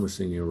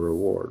promising you a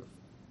reward.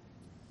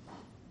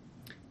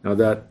 Now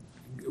that,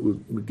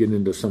 we'll get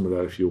into some of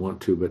that if you want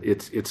to, but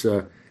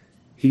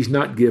he's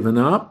not given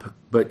up,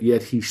 but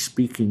yet he's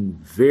speaking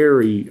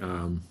very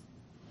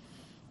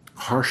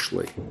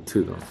harshly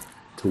to them,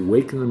 to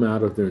waken them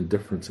out of their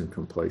indifference and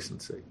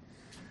complacency.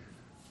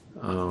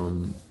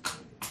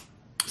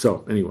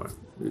 So anyway,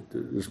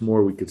 there's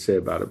more we could say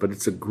about it, but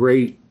it's a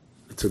great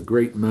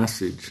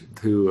message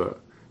to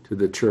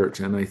the church,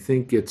 and I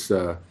think it's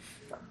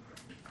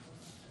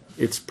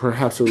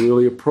perhaps a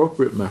really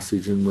appropriate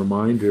message and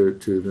reminder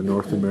to the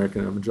North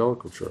American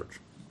Evangelical Church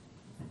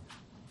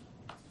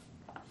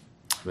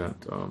that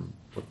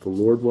what the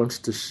Lord wants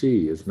to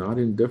see is not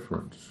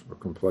indifference or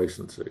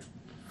complacency.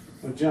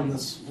 Well, Jim,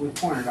 we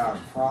pointed out a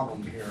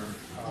problem here.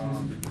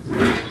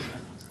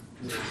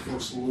 There's no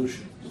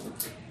solution.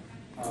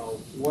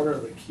 What are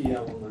the key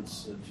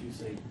elements that you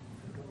think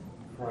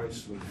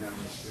Christ would have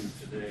us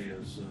do today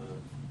as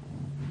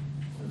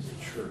a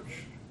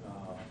church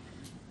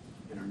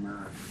in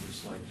America?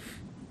 Just like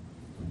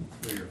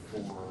 3 or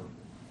 4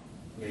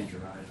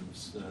 major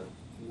items that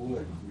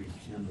would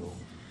rekindle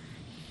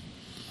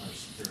our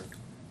spirit.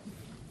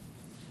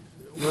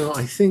 Well,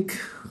 I think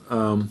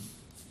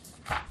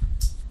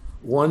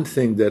one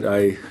thing that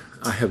I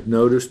have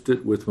noticed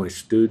it with my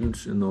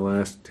students in the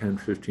last 10,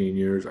 15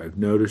 years. I've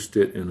noticed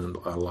it in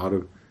a lot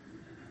of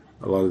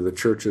the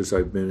churches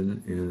I've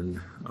been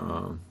in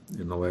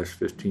the last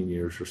 15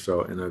 years or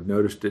so, and I've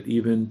noticed it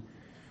even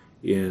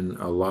in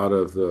a lot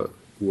of the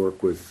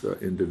work with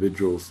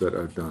individuals that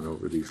I've done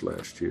over these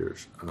last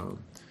years.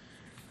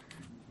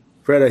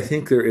 Fred, I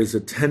think there is a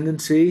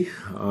tendency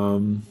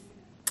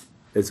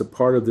as a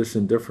part of this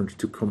indifference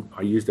to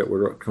I use that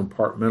word,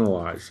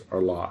 compartmentalize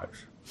our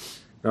lives.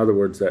 In other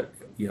words, that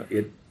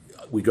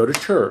we go to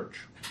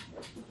church,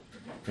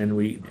 and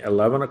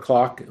 11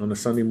 o'clock on a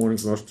Sunday morning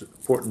is the most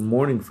important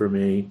morning for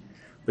me.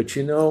 But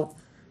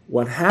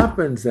what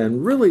happens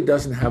then really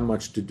doesn't have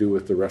much to do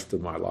with the rest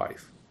of my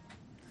life.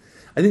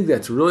 I think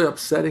that's really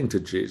upsetting to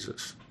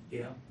Jesus.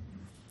 Yeah.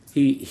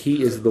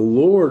 He is the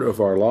Lord of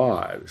our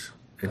lives,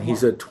 and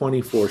he's a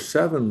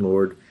 24/7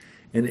 Lord,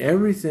 and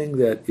everything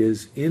that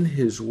is in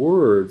his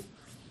word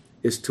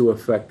is to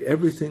affect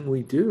everything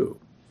we do.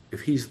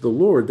 If he's the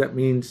Lord, that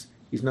means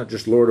he's not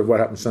just Lord of what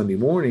happens Sunday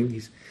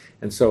morning.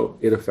 And so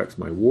it affects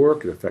my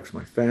work, it affects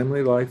my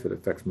family life, it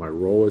affects my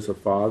role as a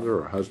father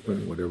or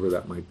husband, whatever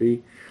that might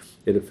be.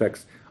 It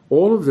affects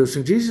all of this.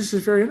 And Jesus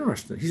is very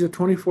interesting. He's a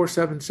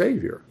 24/7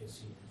 Savior.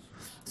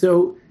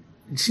 So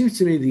it seems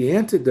to me the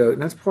antidote,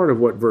 and that's part of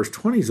what verse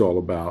 20 is all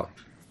about,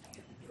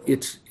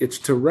 it's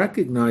to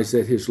recognize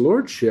that his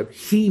lordship,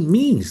 he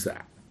means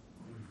that.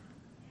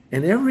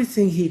 And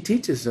everything he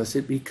teaches us,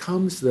 it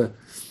becomes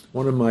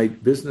one of my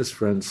business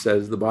friends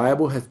says, the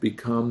Bible has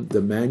become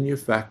the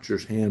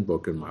manufacturer's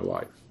handbook in my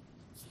life.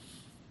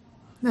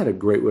 Isn't that a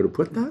great way to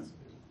put that?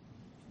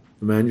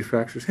 The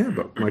manufacturer's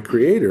handbook. My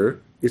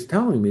Creator is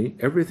telling me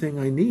everything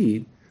I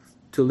need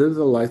to live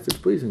the life that's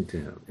pleasing to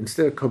him,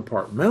 instead of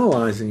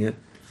compartmentalizing it.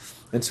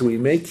 And so we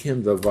make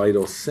him the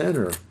vital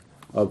center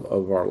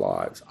of our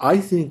lives. I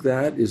think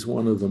that is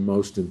one of the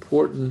most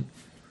important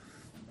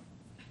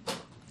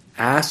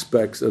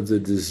aspects of the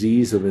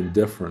disease of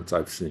indifference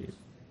I've seen.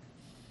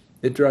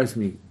 It drives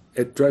me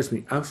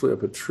absolutely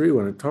up a tree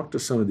when I talk to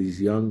some of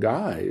these young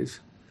guys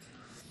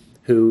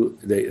who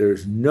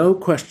there's no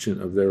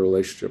question of their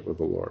relationship with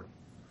the Lord,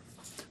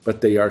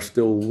 but they are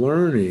still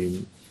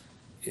learning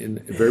in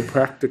very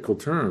practical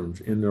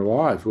terms in their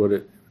lives what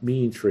it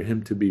means for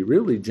him to be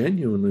really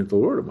genuinely the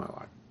Lord of my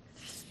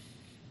life,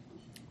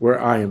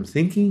 where I am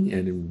thinking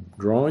and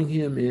drawing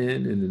him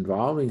in and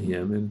involving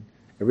him in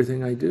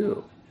everything I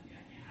do.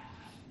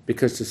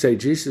 Because to say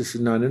Jesus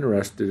is not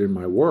interested in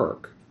my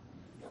work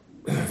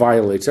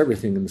violates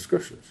everything in the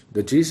scriptures.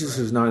 That Jesus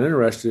is not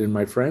interested in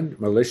my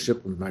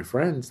relationship with my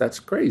friends, that's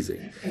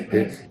crazy.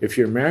 If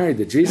you're married,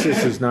 that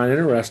Jesus is not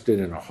interested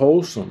in a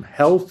wholesome,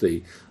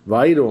 healthy,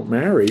 vital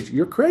marriage,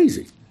 you're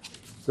crazy.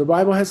 The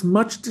Bible has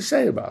much to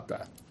say about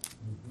that.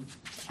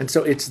 And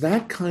so it's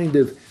that kind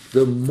of,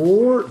 the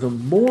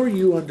more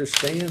you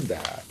understand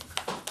that,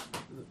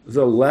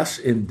 the less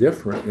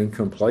indifferent and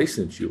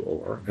complacent you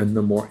are, and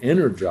the more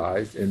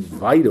energized and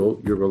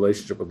vital your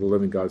relationship with the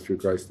living God through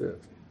Christ is.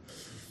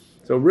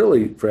 So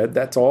really, Fred,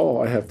 that's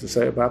all I have to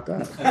say about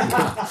that.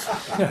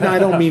 Now, I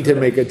don't mean to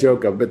make a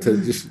joke of it, but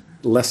to just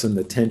lessen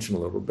the tension a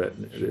little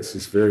bit. This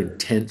is very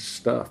intense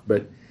stuff.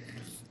 But,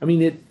 I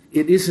mean, it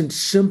isn't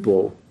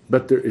simple,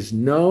 but there is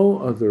no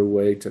other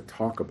way to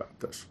talk about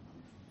this.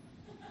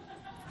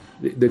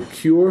 The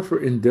cure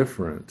for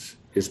indifference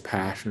is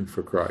passion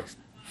for Christ.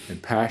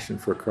 And passion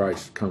for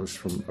Christ comes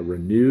from a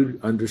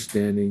renewed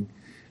understanding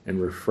and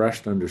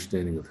refreshed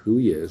understanding of who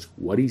he is,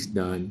 what he's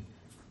done,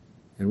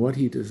 and what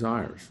he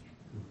desires.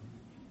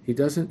 He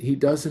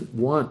doesn't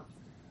want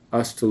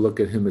us to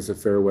look at him as a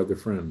fair weather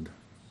friend.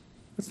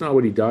 That's not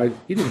what he died.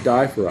 He didn't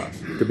die for us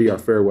to be our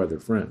fair weather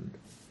friend.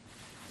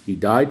 He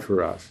died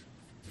for us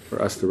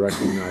to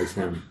recognize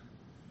him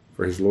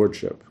for his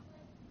lordship.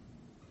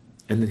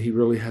 And that he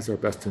really has our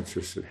best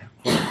interests at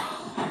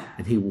heart.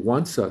 And he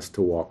wants us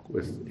to walk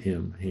with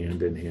him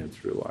hand in hand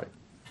through life.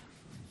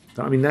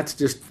 So, I mean, that's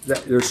just,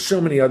 there's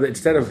so many other,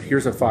 instead of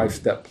here's a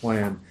 5-step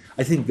plan,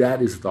 I think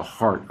that is the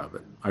heart of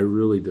it. I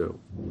really do.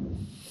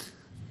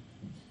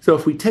 So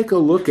if we take a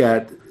look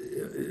at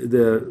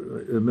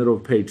the middle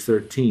of page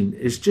 13,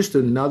 it's just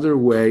another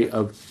way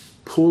of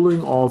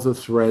pulling all the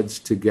threads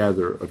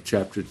together of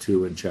chapter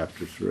 2 and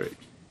chapter 3.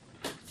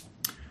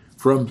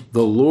 From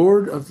the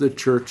Lord of the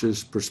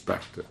church's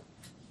perspective,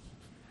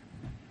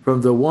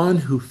 from the one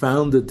who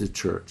founded the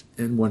church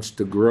and wants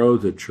to grow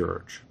the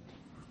church,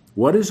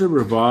 what does a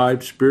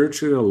revived,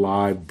 spiritually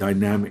alive,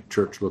 dynamic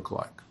church look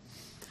like?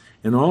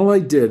 And all I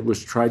did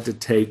was try to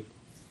take,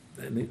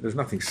 and there's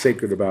nothing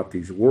sacred about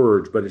these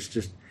words, but it's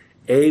just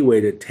a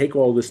way to take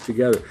all this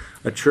together.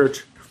 A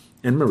church,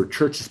 and remember,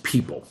 church is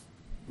people.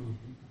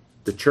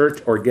 The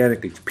church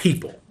organically is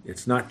people.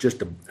 It's not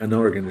just an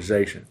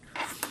organization.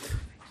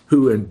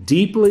 Who are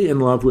deeply in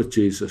love with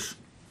Jesus,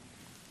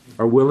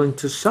 are willing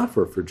to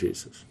suffer for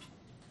Jesus.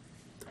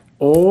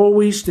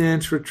 Always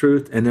stands for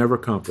truth and never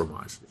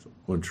compromises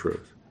on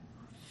truth.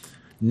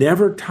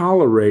 Never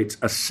tolerates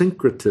a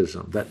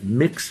syncretism that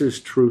mixes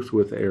truth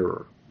with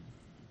error.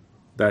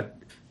 That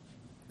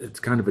it's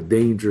kind of a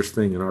dangerous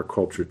thing in our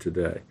culture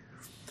today.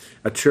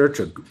 A church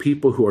of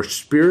people who are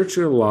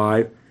spiritually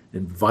alive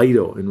and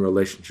vital in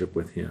relationship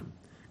with him.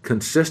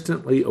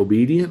 Consistently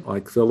obedient,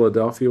 like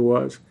Philadelphia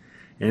was,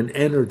 and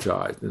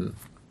energized. And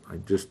I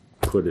just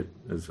put it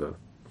as the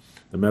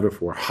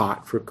metaphor,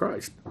 hot for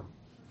Christ.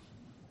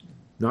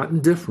 Not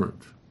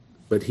indifferent,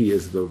 but he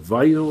is the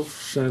vital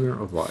center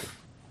of life.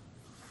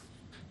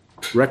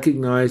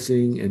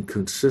 Recognizing and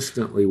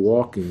consistently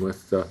walking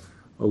with a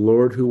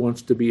Lord who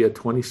wants to be a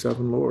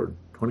 24/7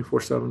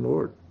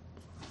 Lord.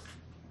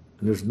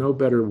 And there's no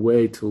better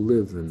way to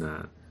live than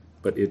that.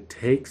 But it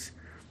takes,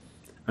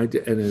 and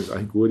as I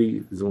think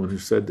Woody is the one who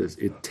said this,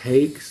 it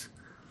takes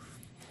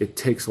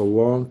a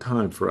long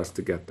time for us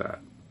to get that.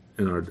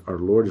 And our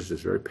Lord is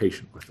just very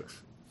patient with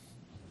us.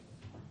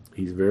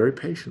 He's very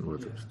patient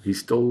with us. He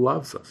still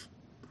loves us.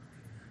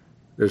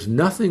 There's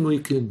nothing we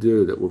can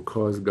do that will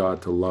cause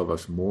God to love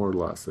us more or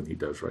less than he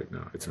does right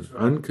now. It's an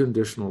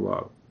unconditional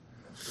love.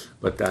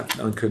 But that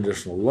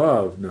unconditional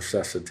love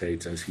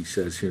necessitates, as he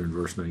says here in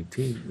verse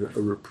 19,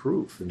 a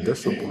reproof and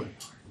discipline.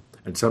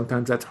 And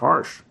sometimes that's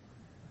harsh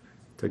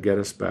to get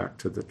us back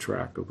to the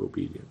track of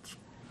obedience.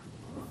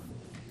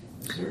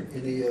 Is there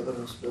any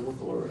evidence,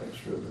 biblical or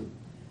extra, that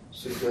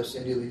suggests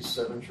any of these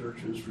 7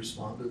 churches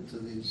responded to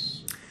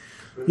these?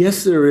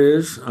 Yes, there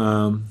is.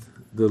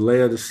 The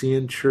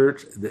Laodicean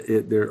church,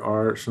 there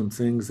are some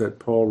things that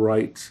Paul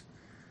writes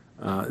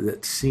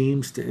that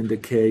seems to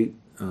indicate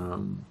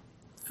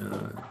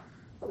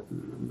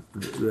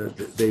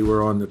that they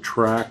were on the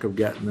track of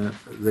getting that.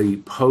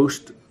 The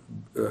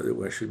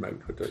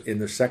in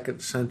the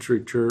 2nd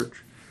century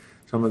church,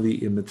 some of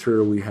the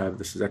material we have,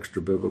 this is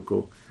extra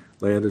biblical,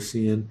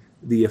 Laodicean.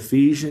 The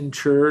Ephesian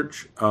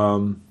church,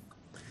 there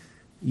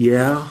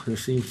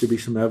seems to be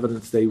some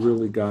evidence they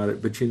really got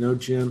it. But you know,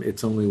 Jim,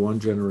 it's only one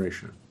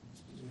generation.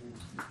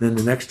 Then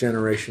the next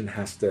generation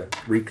has to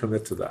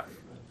recommit to that.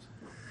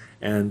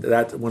 And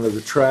that one of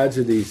the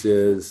tragedies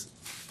is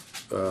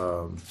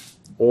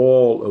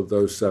all of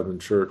those 7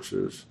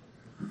 churches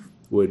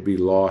would be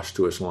lost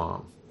to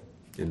Islam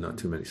in not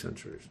too many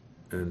centuries,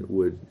 and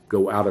would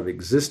go out of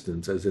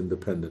existence as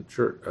independent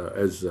church,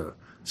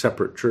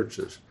 separate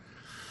churches.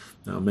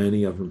 Now,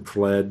 many of them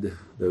fled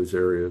those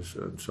areas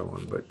and so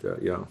on, but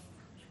yeah.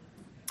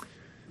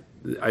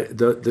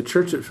 The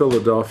church at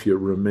Philadelphia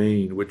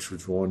remained, which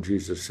was one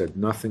Jesus said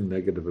nothing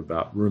negative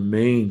about,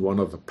 remained one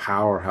of the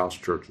powerhouse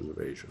churches of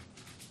Asia,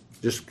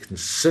 just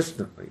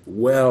consistently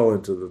well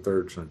into the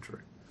 3rd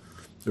century.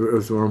 It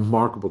was a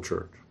remarkable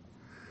church.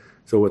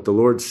 So what the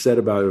Lord said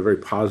about it are very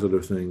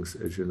positive things,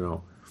 as you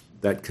know,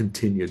 that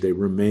continued. They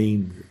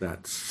remained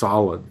that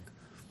solid.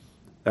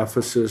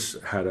 Ephesus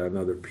had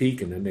another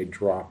peak, and then they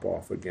drop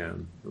off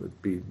again. It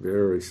would be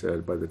very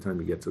sad by the time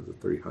you get to the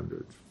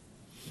 300s.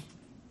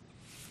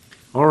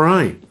 All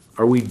right.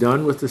 Are we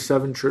done with the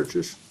 7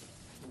 churches?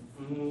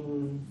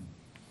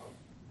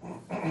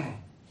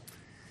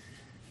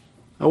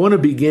 I want to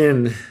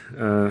begin,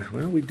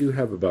 we do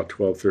have about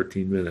 12,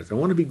 13 minutes. I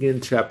want to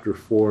begin chapter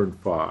 4 and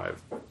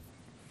 5.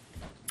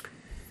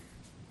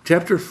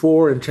 Chapter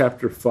 4 and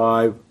chapter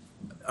 5,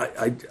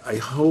 I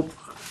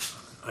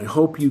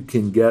hope you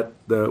can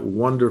get the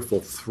wonderful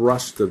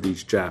thrust of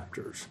these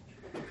chapters,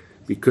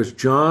 because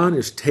John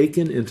is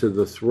taken into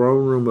the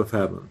throne room of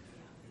heaven.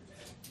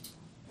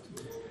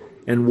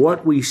 And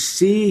what we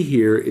see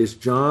here is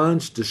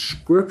John's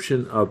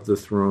description of the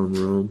throne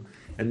room.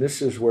 And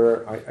this is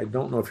where, I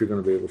don't know if you're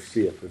going to be able to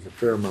see it. There's a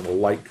fair amount of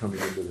light coming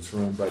into this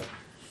room. But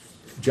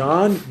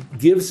John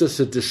gives us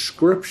a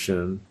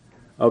description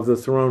of the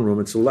throne room.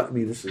 And so I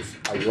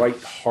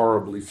write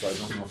horribly, so I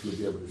don't know if you'll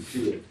be able to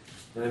see it.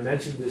 And I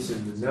mentioned this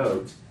in the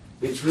notes.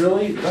 It's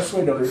really, the best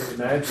way to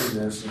imagine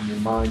this in your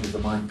mind, as a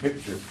mind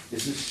picture,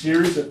 is a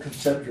series of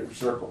concentric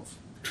circles.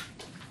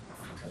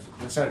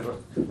 Concentric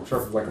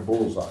circles like a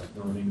bullseye, you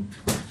know what I mean?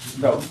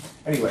 So,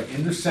 anyway,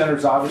 in the center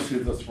is obviously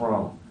the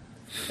throne.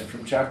 And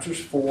from chapters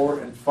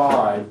 4 and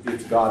 5,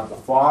 it's God the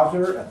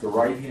Father. At the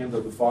right hand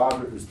of the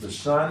Father is the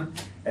Son.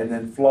 And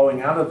then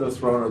flowing out of the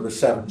throne are the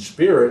 7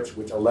 spirits,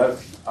 which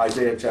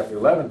Isaiah chapter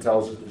 11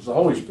 tells us is the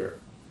Holy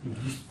Spirit.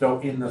 So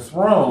in the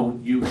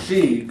throne, you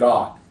see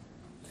God.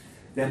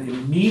 Then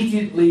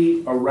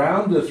immediately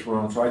around the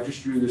throne, so I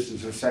just drew this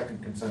as a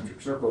second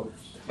concentric circle,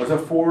 are the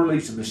 4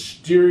 least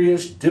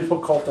mysterious,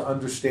 difficult to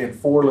understand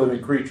 4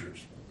 living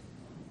creatures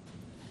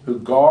who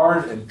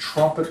guard and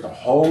trumpet the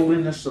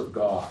holiness of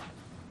God.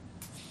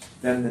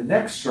 Then the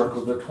next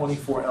circle, the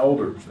 24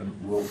 elders, and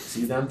we'll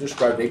see them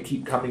described. They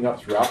keep coming up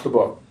throughout the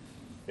book.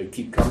 They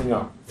keep coming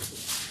up.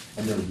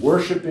 And they're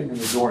worshiping and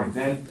adoring.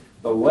 Then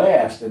the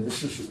last, and it's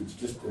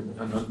just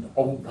an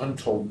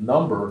untold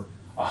number,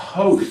 a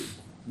host,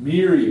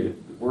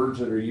 myriad, the words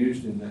that are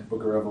used in that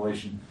book of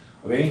Revelation,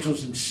 of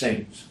angels and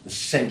saints, the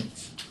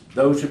saints,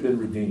 those who've been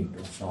redeemed,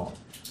 and so on.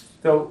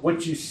 So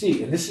what you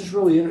see, and this is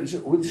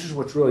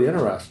what's really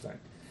interesting,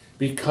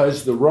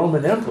 because the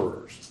Roman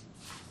emperors,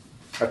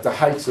 at the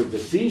heights of the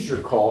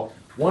Caesar cult,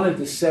 wanted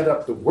to set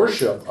up the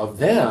worship of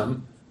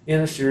them in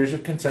a series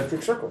of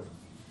concentric circles.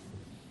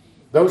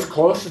 Those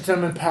closest to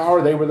him in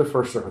power, they were the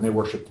first circle. They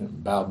worshipped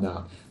him, bowed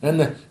down. Then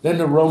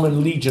the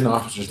Roman legion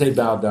officers, they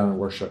bowed down and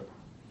worshiped.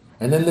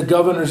 And then the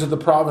governors of the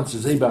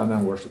provinces, they bowed down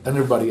and worshiped. And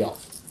everybody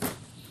else.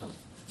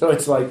 So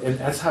it's like, and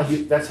that's how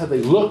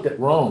they looked at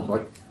Rome,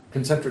 like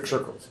concentric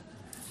circles.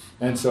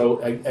 And so,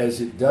 as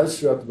it does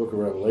throughout the book of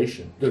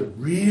Revelation, the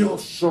real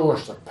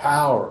source of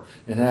power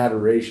and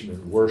adoration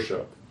and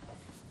worship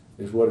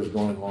is what is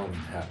going on in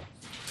heaven,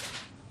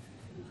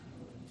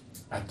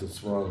 at the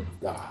throne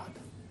of God.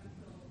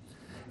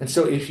 And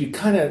so if you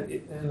kind of,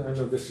 and I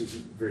know this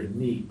isn't very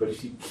neat, but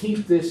if you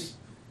keep this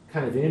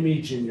kind of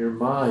image in your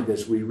mind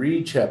as we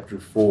read chapter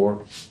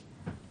 4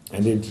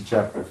 and into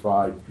chapter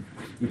 5,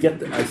 you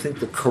get, I think,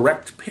 the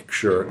correct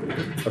picture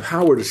of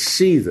how we're to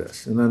see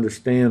this and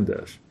understand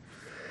this.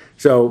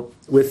 So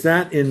with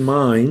that in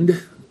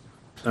mind,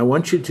 I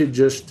want you to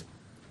just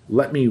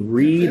let me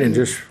read and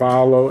just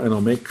follow, and I'll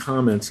make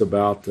comments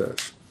about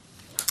this.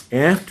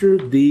 After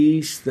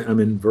these, I'm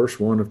in verse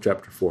 1 of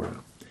chapter 4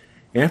 now.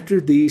 After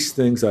these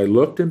things I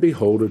looked, and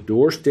behold, a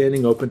door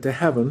standing open to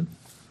heaven.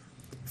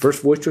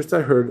 First voice which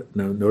I heard,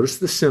 now notice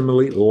the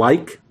simile,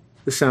 like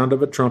the sound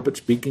of a trumpet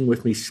speaking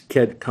with me,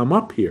 said, "Come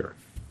up here,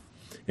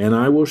 and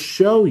I will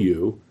show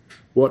you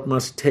what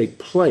must take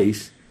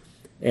place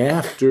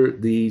after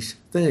these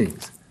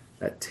things."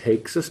 That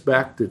takes us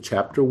back to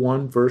chapter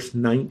 1, verse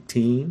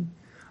 19.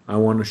 I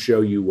want to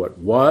show you what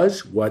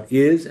was, what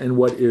is, and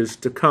what is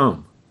to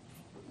come.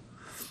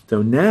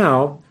 So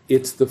now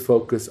it's the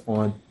focus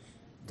on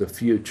the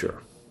future.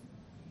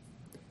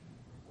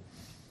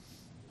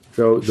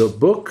 So the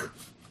book,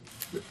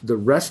 the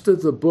rest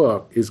of the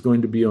book is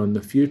going to be on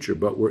the future,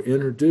 but we're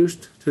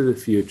introduced to the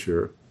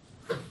future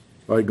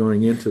by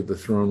going into the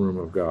throne room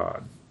of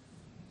God.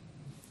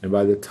 And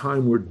by the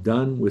time we're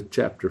done with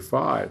chapter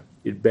 5,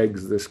 it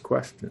begs this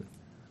question: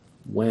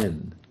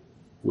 when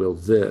will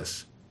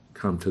this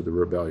come to the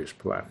rebellious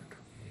planet?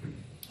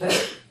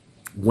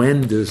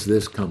 When does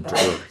this come to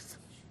earth?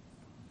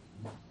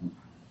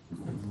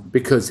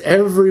 Because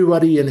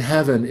everybody in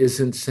heaven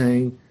isn't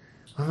saying,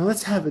 well,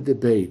 let's have a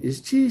debate. Is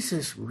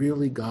Jesus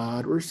really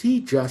God, or is he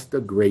just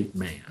a great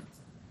man?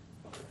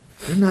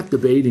 They're not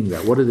debating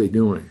that. What are they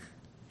doing?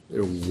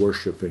 They're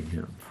worshiping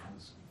him.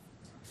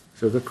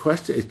 So the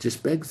question, it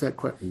just begs that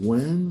question,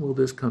 when will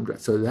this come to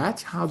us? So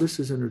that's how this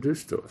is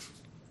introduced to us,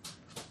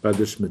 by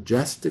this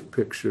majestic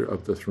picture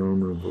of the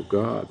throne room of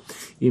God.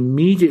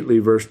 Immediately,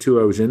 verse 2,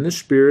 I was in the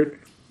Spirit,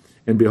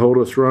 and behold,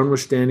 a throne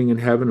was standing in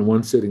heaven, and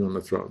one sitting on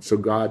the throne. So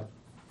God,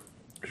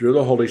 through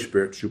the Holy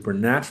Spirit,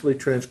 supernaturally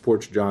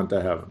transports John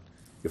to heaven.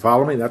 You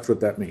follow me? That's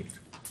what that means.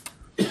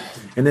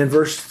 And then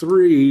verse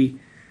 3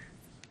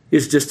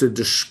 is just a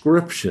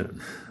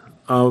description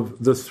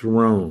of the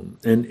throne,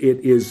 and it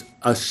is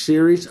a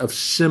series of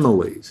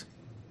similes.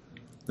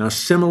 Now,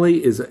 simile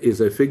is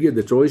a figure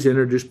that's always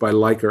introduced by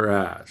like or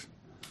as.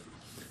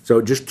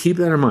 So just keep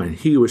that in mind.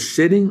 He was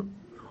sitting,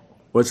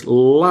 was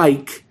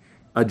like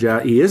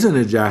he isn't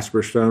a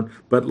jasper stone,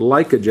 but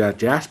like a jasper.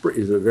 Jasper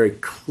is a very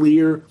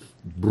clear,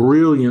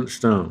 brilliant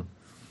stone.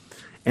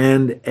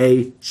 And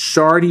a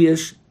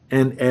sardius,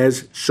 and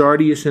as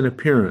sardius in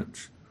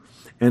appearance.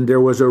 And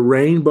there was a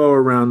rainbow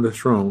around the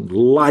throne,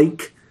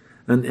 like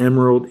an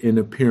emerald in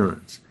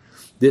appearance.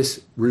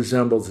 This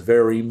resembles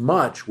very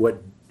much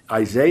what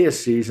Isaiah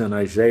sees in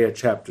Isaiah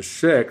chapter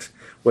 6,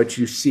 what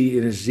you see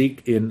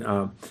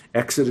in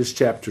Exodus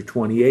chapter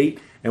 28,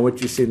 and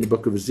what you see in the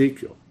book of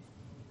Ezekiel.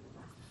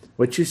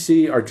 What you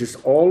see are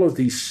just all of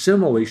these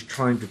similes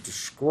trying to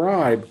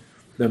describe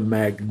the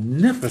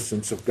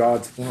magnificence of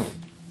God's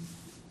throne.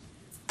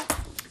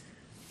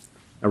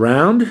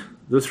 Around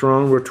the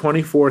throne were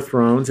 24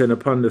 thrones, and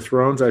upon the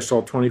thrones I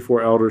saw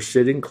 24 elders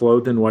sitting,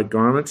 clothed in white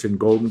garments and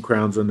golden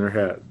crowns on their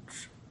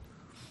heads.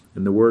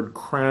 And the word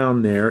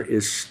crown there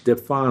is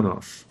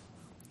Stephanos.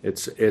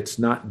 It's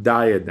not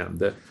diadem.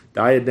 The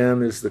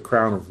diadem is the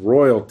crown of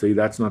royalty.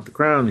 That's not the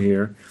crown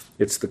here.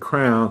 It's the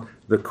crown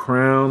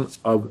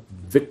of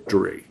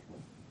victory,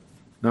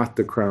 not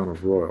the crown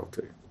of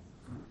royalty.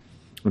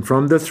 And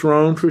from the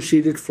throne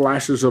proceeded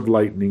flashes of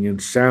lightning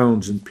and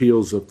sounds and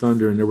peals of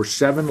thunder. And there were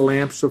 7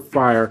 lamps of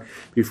fire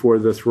before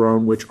the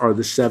throne, which are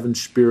the 7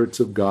 spirits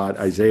of God.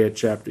 Isaiah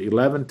chapter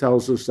 11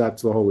 tells us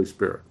that's the Holy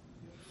Spirit.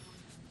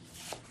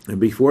 And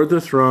before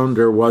the throne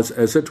there was,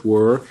 as it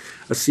were,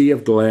 a sea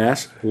of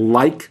glass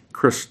like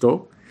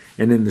crystal.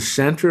 And in the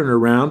center and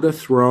around the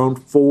throne,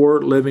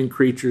 4 living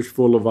creatures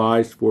full of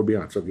eyes, 4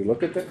 beyond. So if you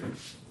look at the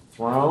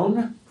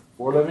throne,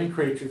 4 living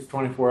creatures,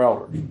 24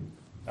 elders.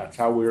 That's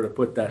how we're to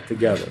put that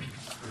together.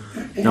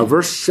 Now,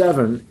 verse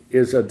 7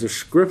 is a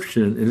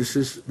description, and this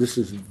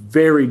is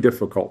very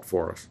difficult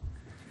for us,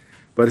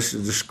 but it's a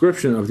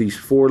description of these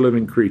 4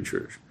 living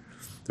creatures.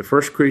 The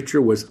first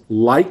creature was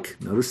like,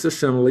 notice the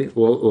simile,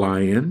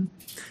 lion.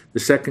 The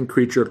second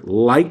creature,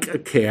 like a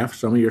calf.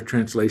 Some of your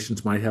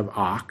translations might have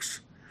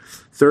ox.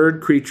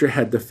 Third creature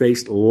had the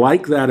face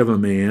like that of a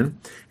man,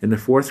 and the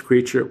fourth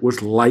creature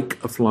was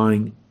like a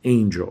flying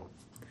angel.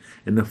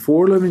 And the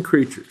 4 living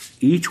creatures,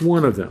 each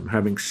one of them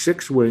having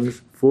 6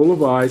 wings, full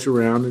of eyes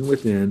around and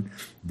within,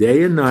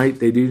 day and night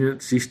they do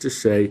not cease to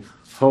say,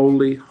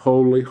 Holy,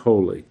 holy,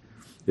 holy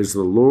is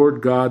the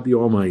Lord God the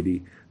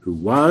Almighty, who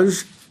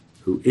was,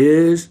 who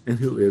is, and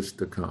who is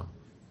to come.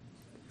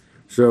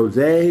 So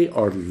they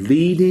are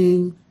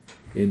leading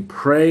in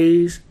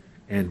praise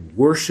and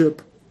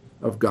worship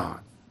of God.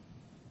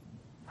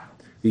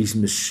 These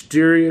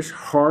mysterious,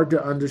 hard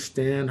to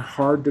understand,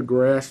 hard to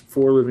grasp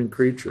 4 living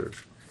creatures.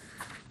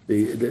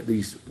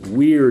 These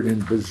weird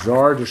and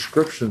bizarre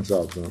descriptions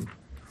of them,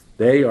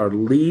 they are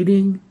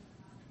leading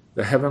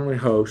the heavenly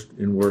host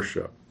in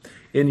worship.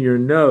 In your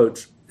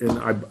notes, and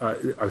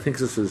I think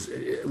this is,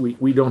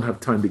 we don't have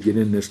time to get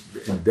in this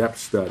in-depth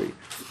study,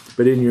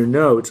 but in your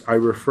notes, I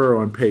refer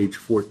on page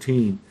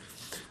 14,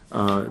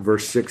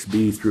 verse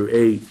 6b through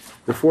 8,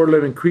 the 4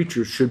 living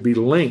creatures should be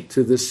linked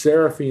to the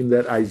seraphim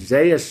that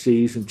Isaiah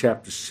sees in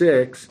chapter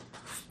 6,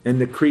 and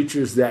the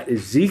creatures that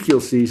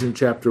Ezekiel sees in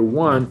chapter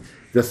 1,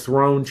 the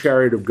throne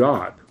chariot of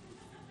God.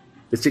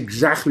 It's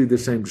exactly the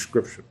same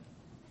description.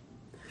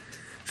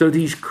 So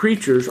these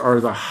creatures are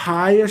the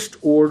highest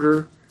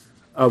order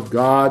of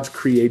God's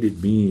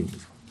created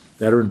beings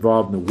that are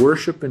involved in the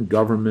worship and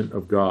government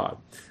of God.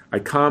 I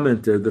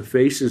commented the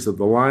faces of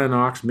the lion,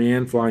 ox,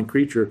 man, flying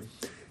creature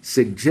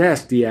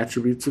suggest the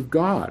attributes of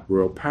God: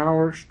 royal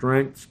power,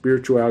 strength,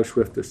 spirituality,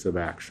 swiftness of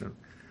action.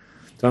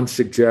 Some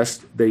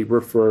suggest they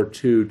refer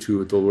to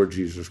the Lord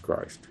Jesus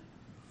Christ.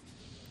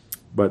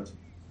 But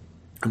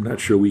I'm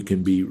not sure we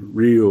can be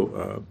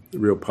real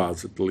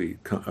positively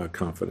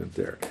confident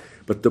there.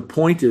 But the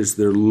point is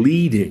they're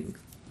leading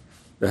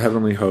the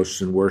heavenly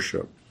hosts in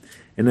worship.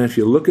 And then if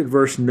you look at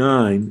verse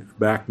 9,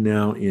 back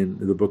now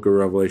in the book of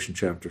Revelation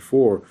chapter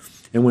 4,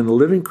 and when the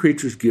living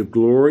creatures give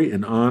glory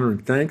and honor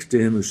and thanks to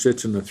him who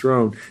sits on the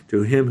throne,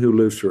 to him who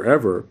lives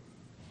forever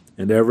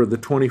and ever, the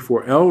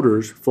 24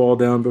 elders fall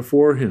down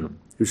before him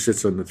who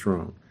sits on the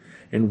throne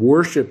and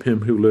worship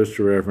him who lives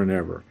forever and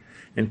ever,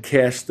 and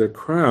cast their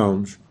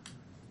crowns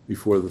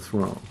before the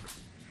throne.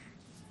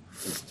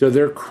 So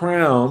their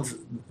crowns,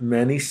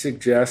 many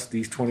suggest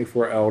these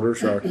 24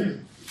 elders are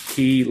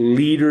key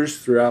leaders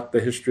throughout the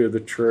history of the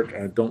church.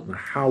 I don't know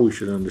how we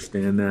should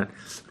understand that,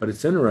 but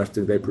it's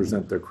interesting they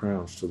present their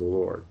crowns to the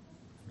Lord,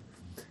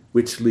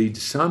 which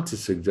leads some to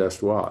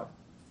suggest what?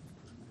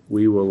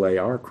 We will lay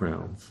our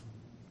crowns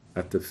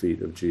at the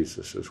feet of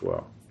Jesus as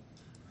well.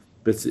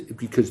 But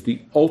because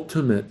the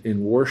ultimate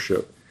in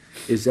worship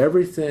is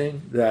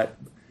everything that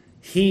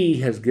he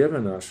has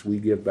given us, we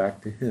give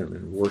back to him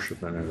in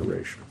worship and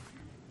adoration.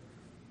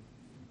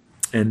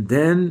 And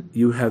then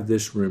you have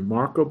this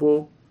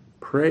remarkable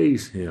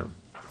praise him.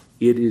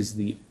 It is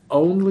the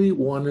only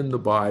one in the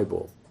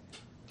Bible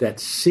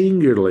that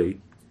singularly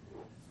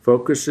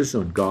focuses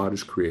on God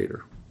as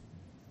creator.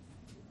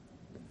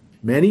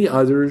 Many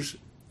others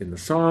in the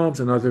Psalms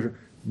and other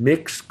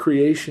mix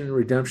creation and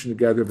redemption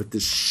together, but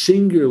this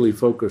singularly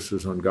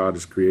focuses on God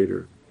as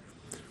creator.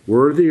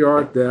 Worthy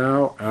art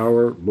thou,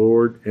 our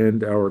Lord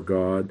and our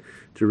God,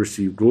 to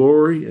receive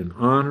glory and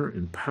honor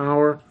and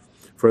power,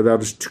 for thou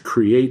didst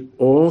create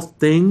all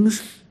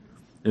things,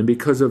 and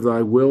because of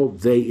thy will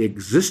they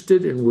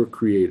existed and were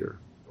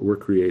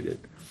created.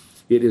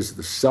 It is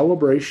the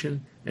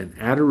celebration and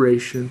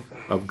adoration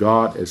of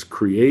God as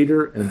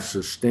creator and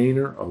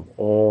sustainer of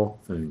all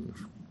things.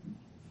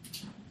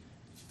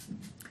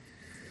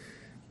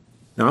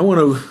 Now I want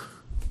to,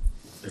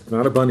 it's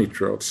not a bunny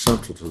trail, it's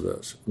central to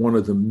this. One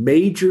of the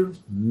major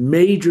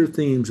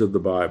themes of the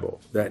Bible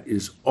that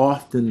is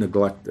often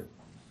neglected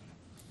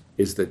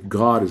is that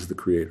God is the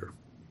creator.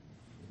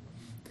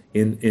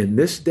 In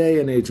this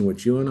day and age in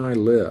which you and I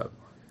live,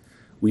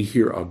 we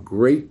hear a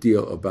great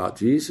deal about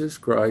Jesus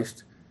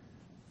Christ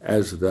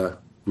as the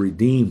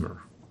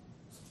Redeemer,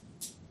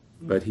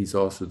 but he's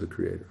also the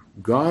creator.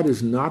 God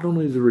is not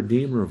only the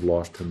Redeemer of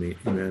lost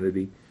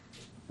humanity,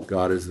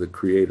 God is the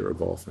creator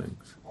of all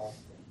things.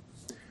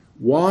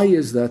 Why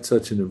is that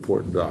such an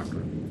important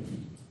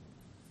doctrine?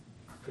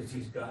 Because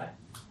he's God.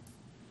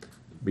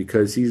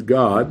 Because he's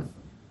God.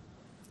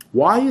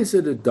 Why is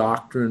it a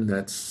doctrine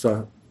that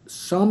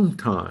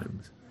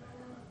sometimes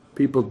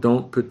people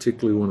don't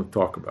particularly want to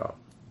talk about?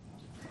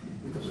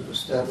 Because it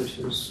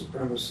establishes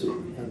supremacy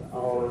and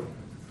our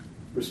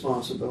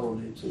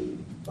responsibility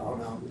to bow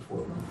down before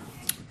him.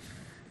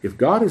 If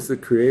God is the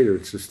creator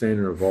and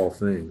sustainer of all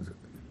things,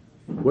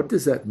 what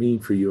does that mean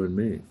for you and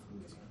me?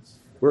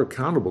 We're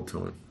accountable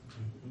to him.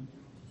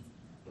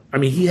 I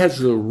mean, he has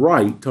the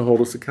right to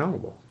hold us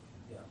accountable.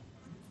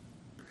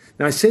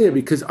 Now, I say it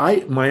because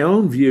my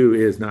own view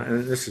is not,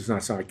 and this is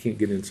not something I can't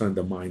get inside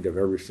the mind of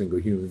every single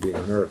human being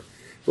on earth,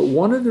 but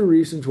one of the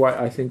reasons why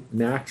I think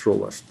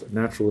naturalist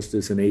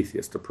is an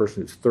atheist, a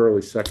person who's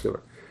thoroughly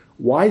secular,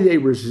 why they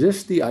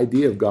resist the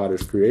idea of God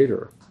as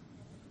creator,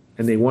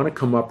 and they want to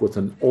come up with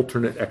an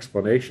alternate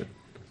explanation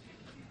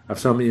of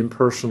some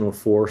impersonal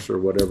force or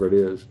whatever it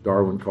is,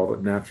 Darwin called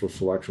it natural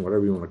selection,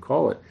 whatever you want to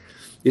call it,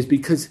 is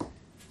because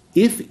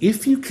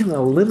if you can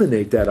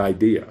eliminate that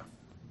idea,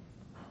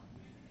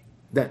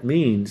 that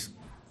means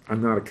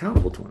I'm not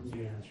accountable to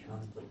him.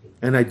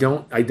 And I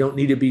don't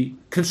need to be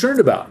concerned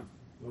about him.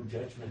 No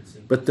judgments.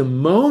 But the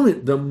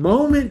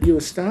moment you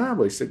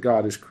establish that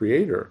God is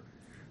creator,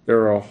 there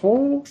are a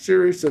whole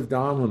series of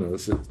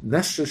dominoes that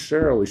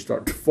necessarily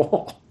start to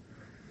fall.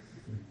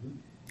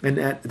 And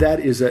that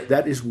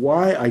is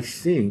why I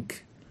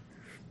think,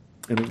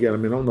 and again, I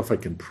mean, I don't know if I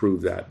can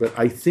prove that, but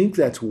I think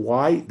that's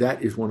why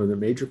that is one of the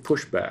major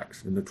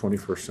pushbacks in the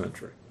 21st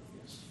century.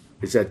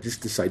 Is that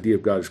just this idea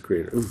of God as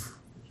creator? Oof.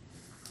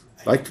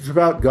 Like it's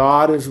about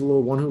God as the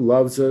one who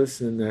loves us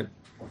and that,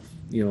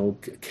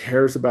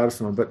 cares about us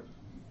and all, but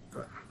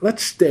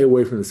let's stay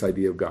away from this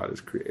idea of God as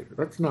creator.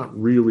 Let's not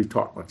really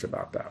talk much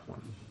about that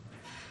one.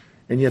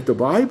 And yet the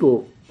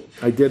Bible,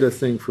 I did a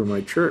thing for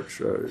my church.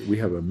 We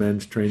have a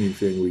men's training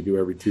thing we do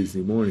every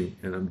Tuesday morning,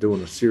 and I'm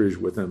doing a series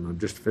with them. I'm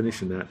just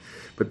finishing that.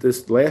 But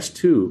this last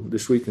two,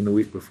 this week and the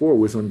week before,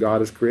 was on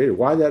God as creator.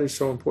 Why that is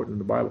so important in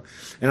the Bible.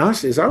 And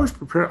honestly, as I was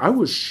preparing, I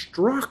was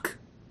struck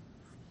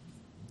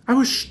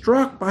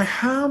by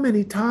how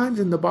many times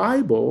in the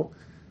Bible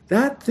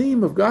that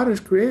theme of God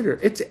as creator,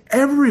 it's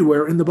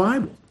everywhere in the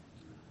Bible.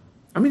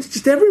 I mean, it's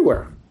just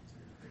everywhere.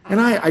 And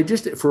I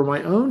just, for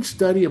my own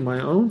study and my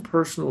own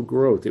personal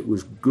growth, it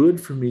was good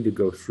for me to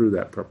go through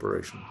that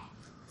preparation,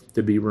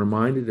 to be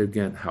reminded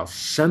again how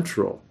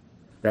central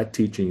that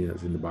teaching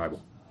is in the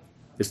Bible.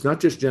 It's not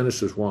just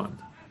Genesis 1.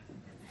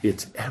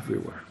 It's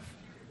everywhere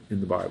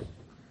in the Bible.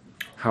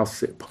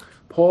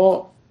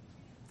 Paul,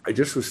 I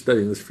just was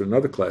studying this for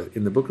another class.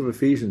 In the book of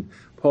Ephesians,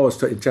 Paul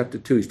is in chapter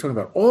 2, he's talking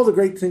about all the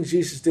great things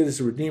Jesus did as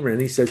a Redeemer,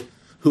 and he says,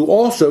 who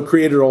also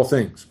created all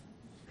things.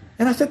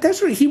 And I thought,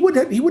 that's right, he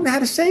wouldn't have had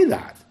to say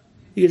that.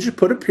 He could just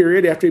put a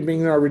period after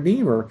being our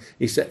Redeemer.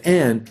 He said,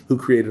 and who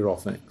created all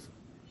things.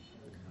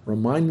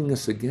 Reminding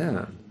us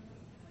again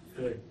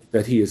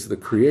that he is the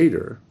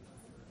creator,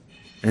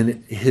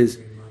 and his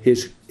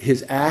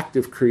act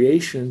of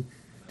creation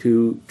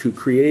to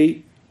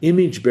create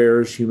image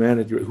bearers,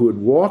 humanity, who would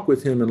walk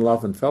with him in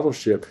love and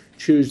fellowship,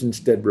 choose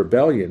instead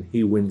rebellion,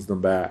 he wins them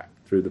back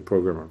through the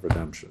program of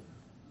redemption.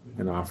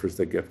 and offers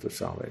the gift of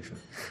salvation.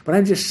 But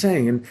I'm just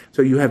saying, and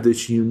so you have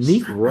this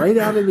unique right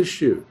out of the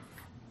chute,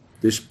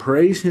 this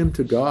praise him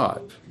to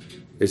God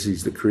as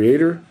he's the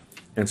creator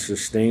and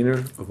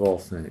sustainer of all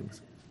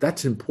things.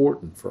 That's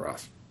important for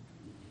us.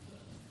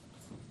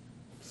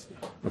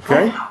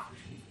 Okay?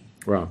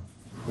 Rob.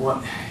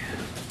 What?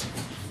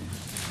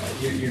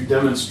 You're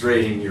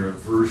demonstrating your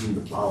aversion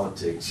to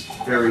politics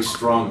very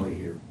strongly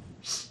here.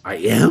 I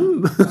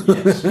am?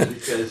 Yes,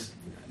 because,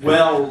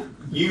 well,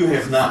 you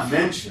have not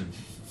mentioned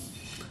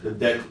in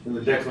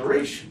the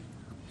Declaration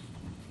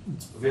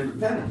of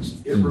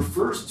Independence. It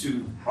refers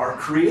to our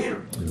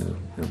Creator.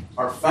 Yeah.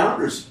 Our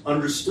founders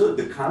understood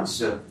the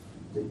concept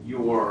that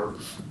you are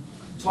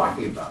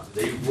talking about.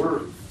 They were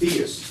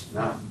theists,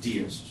 not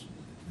deists.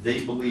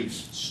 They believed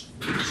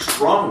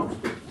strongly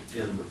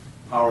in the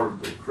power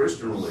of the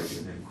Christian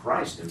religion and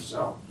Christ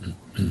himself.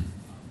 In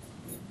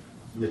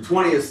the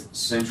 20th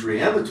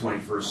century and the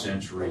 21st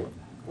century,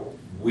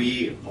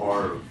 we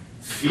are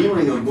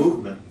feeling a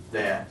movement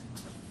that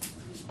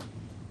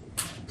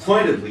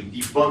pointedly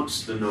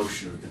debunks the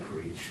notion of the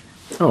creation.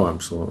 Oh,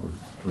 absolutely.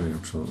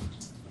 Absolutely.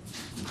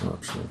 Oh,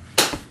 absolutely.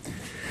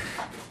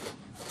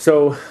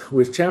 So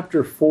with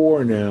chapter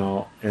 4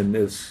 now and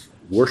this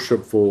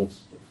worshipful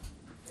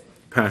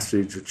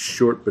passage, it's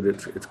short, but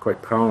it's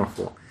quite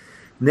powerful.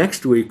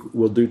 Next week,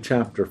 we'll do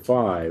chapter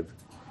 5.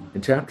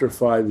 And chapter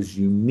 5 is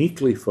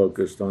uniquely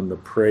focused on the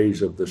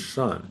praise of the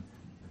Son,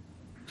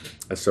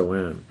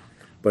 S-O-N.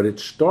 But it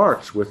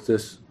starts with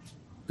this,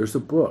 there's a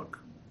book.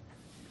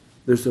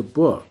 There's a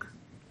book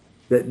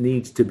that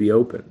needs to be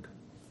opened.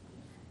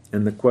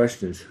 And the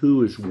question is,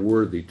 who is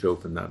worthy to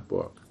open that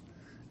book?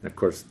 And of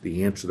course,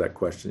 the answer to that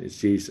question is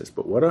Jesus.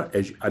 But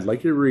I'd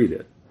like you to read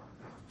it.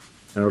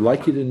 And I'd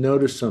like you to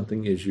notice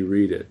something as you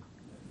read it.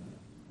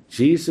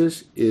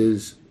 Jesus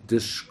is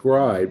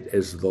described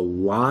as the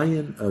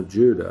Lion of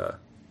Judah,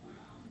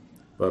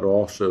 but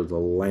also the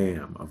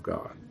Lamb of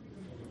God.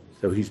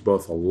 So he's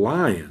both a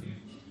lion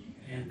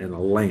and a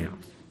lamb,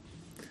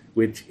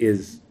 which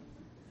is,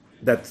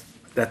 that's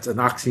an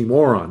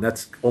oxymoron.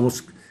 That's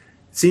almost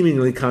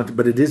seemingly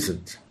but it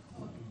isn't.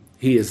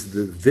 He is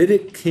the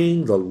Davidic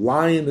king, the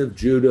Lion of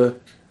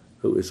Judah,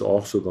 who is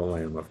also the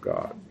Lamb of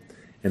God.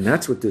 And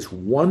that's what this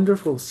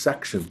wonderful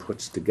section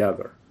puts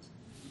together.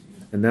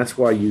 And that's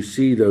why you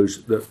see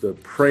the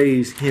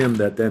praise hymn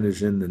that then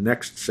is in the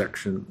next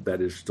section, that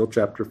is still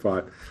chapter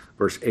 5,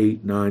 verse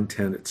 8, 9,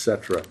 10,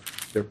 etc.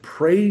 They're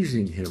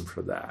praising him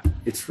for that.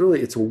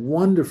 It's a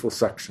wonderful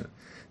section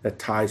that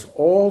ties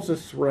all the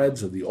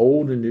threads of the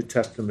Old and New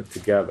Testament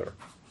together.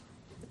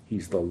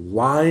 He's the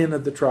Lion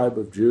of the tribe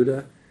of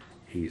Judah.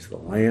 He's the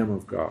Lamb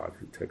of God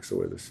who takes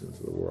away the sins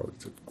of the world.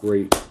 It's a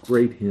great,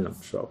 great hymn.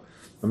 So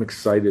I'm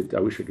excited.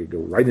 I wish I could go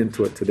right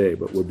into it today,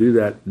 but we'll do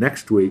that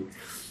next week.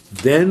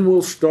 Then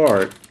we'll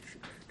start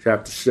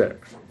chapter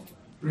 6.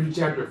 Read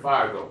chapter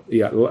 5, though.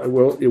 Yeah,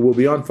 well, it will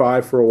be on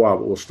 5 for a while,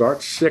 but we'll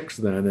start 6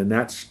 then, and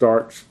that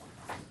starts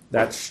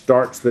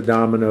the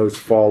dominoes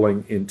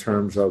falling in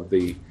terms of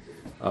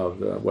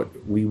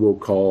what we will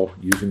call,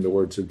 using the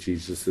words of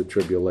Jesus, the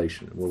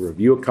tribulation. We'll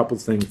review a couple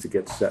things to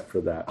get set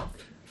for that.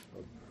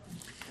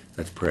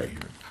 Let's pray.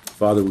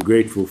 Father, we're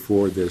grateful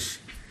for this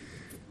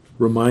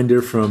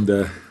reminder from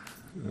the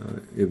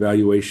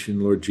evaluation,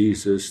 Lord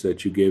Jesus,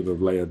 that you gave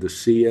of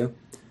Laodicea,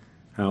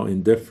 how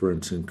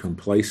indifference and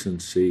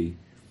complacency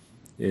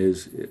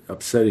is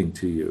upsetting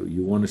to you.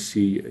 You want to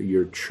see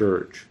your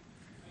church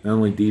not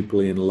only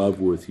deeply in love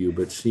with you,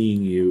 but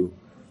seeing you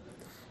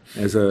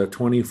as a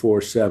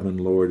 24/7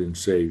 Lord and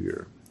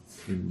Savior,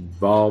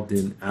 involved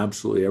in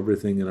absolutely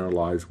everything in our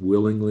lives.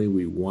 Willingly,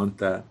 we want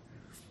that,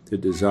 to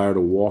desire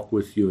to walk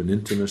with you in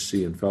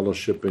intimacy and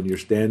fellowship, and you're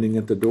standing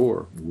at the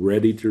door,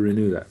 ready to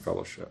renew that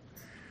fellowship.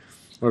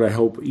 Lord, I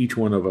hope each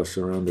one of us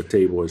around the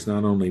table has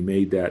not only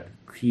made that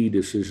key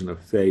decision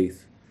of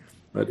faith,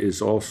 but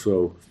is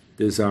also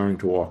desiring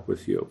to walk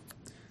with you.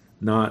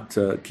 Not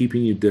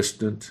keeping you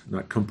distant,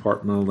 not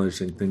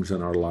compartmentalizing things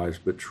in our lives,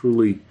 but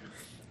truly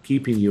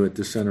keeping you at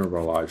the center of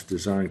our lives,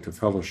 desiring to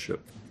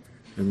fellowship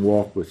and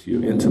walk with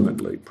you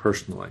intimately,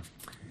 personally.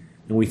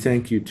 And we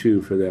thank you,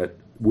 too, for that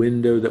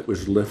window that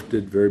was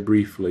lifted very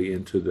briefly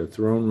into the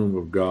throne room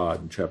of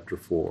God in chapter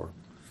 4,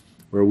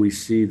 where we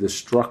see the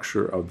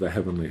structure of the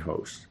heavenly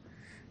host,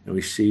 and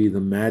we see the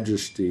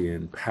majesty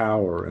and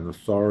power and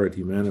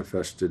authority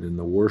manifested in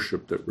the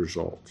worship that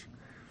results.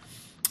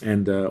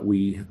 And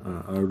we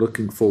are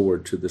looking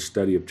forward to the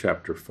study of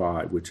chapter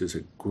 5, which is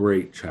a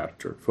great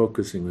chapter,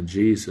 focusing on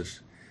Jesus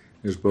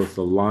as both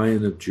the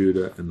Lion of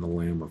Judah and the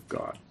Lamb of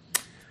God.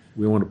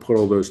 We want to put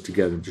all those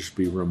together and just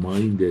be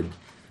reminded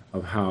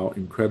of how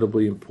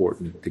incredibly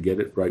important to get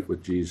it right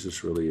with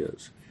Jesus really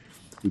is.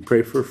 We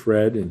pray for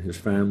Fred and his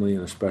family,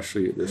 and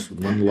especially this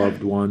one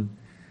loved one,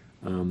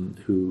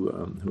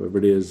 whoever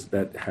it is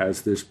that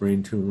has this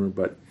brain tumor,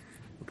 but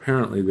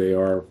apparently they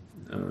are,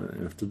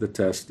 after the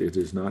test, it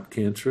is not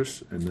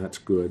cancerous, and that's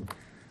good.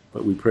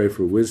 But we pray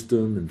for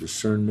wisdom and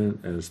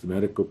discernment as the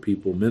medical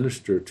people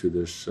minister to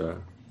this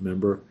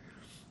member,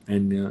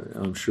 and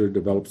I'm sure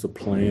develops a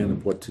plan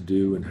of what to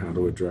do and how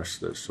to address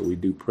this. So we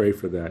do pray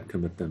for that,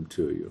 commit them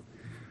to you.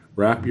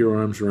 Wrap your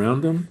arms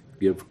around them,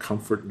 give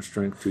comfort and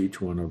strength to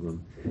each one of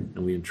them,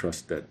 and we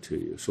entrust that to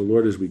you. So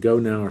Lord, as we go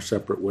now our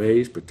separate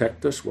ways,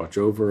 protect us, watch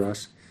over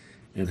us,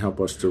 and help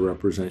us to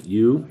represent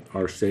you,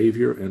 our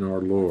Savior and our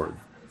Lord.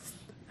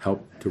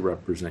 Help to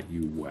represent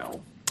you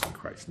well. In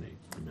Christ's name,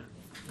 amen.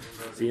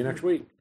 See you next week.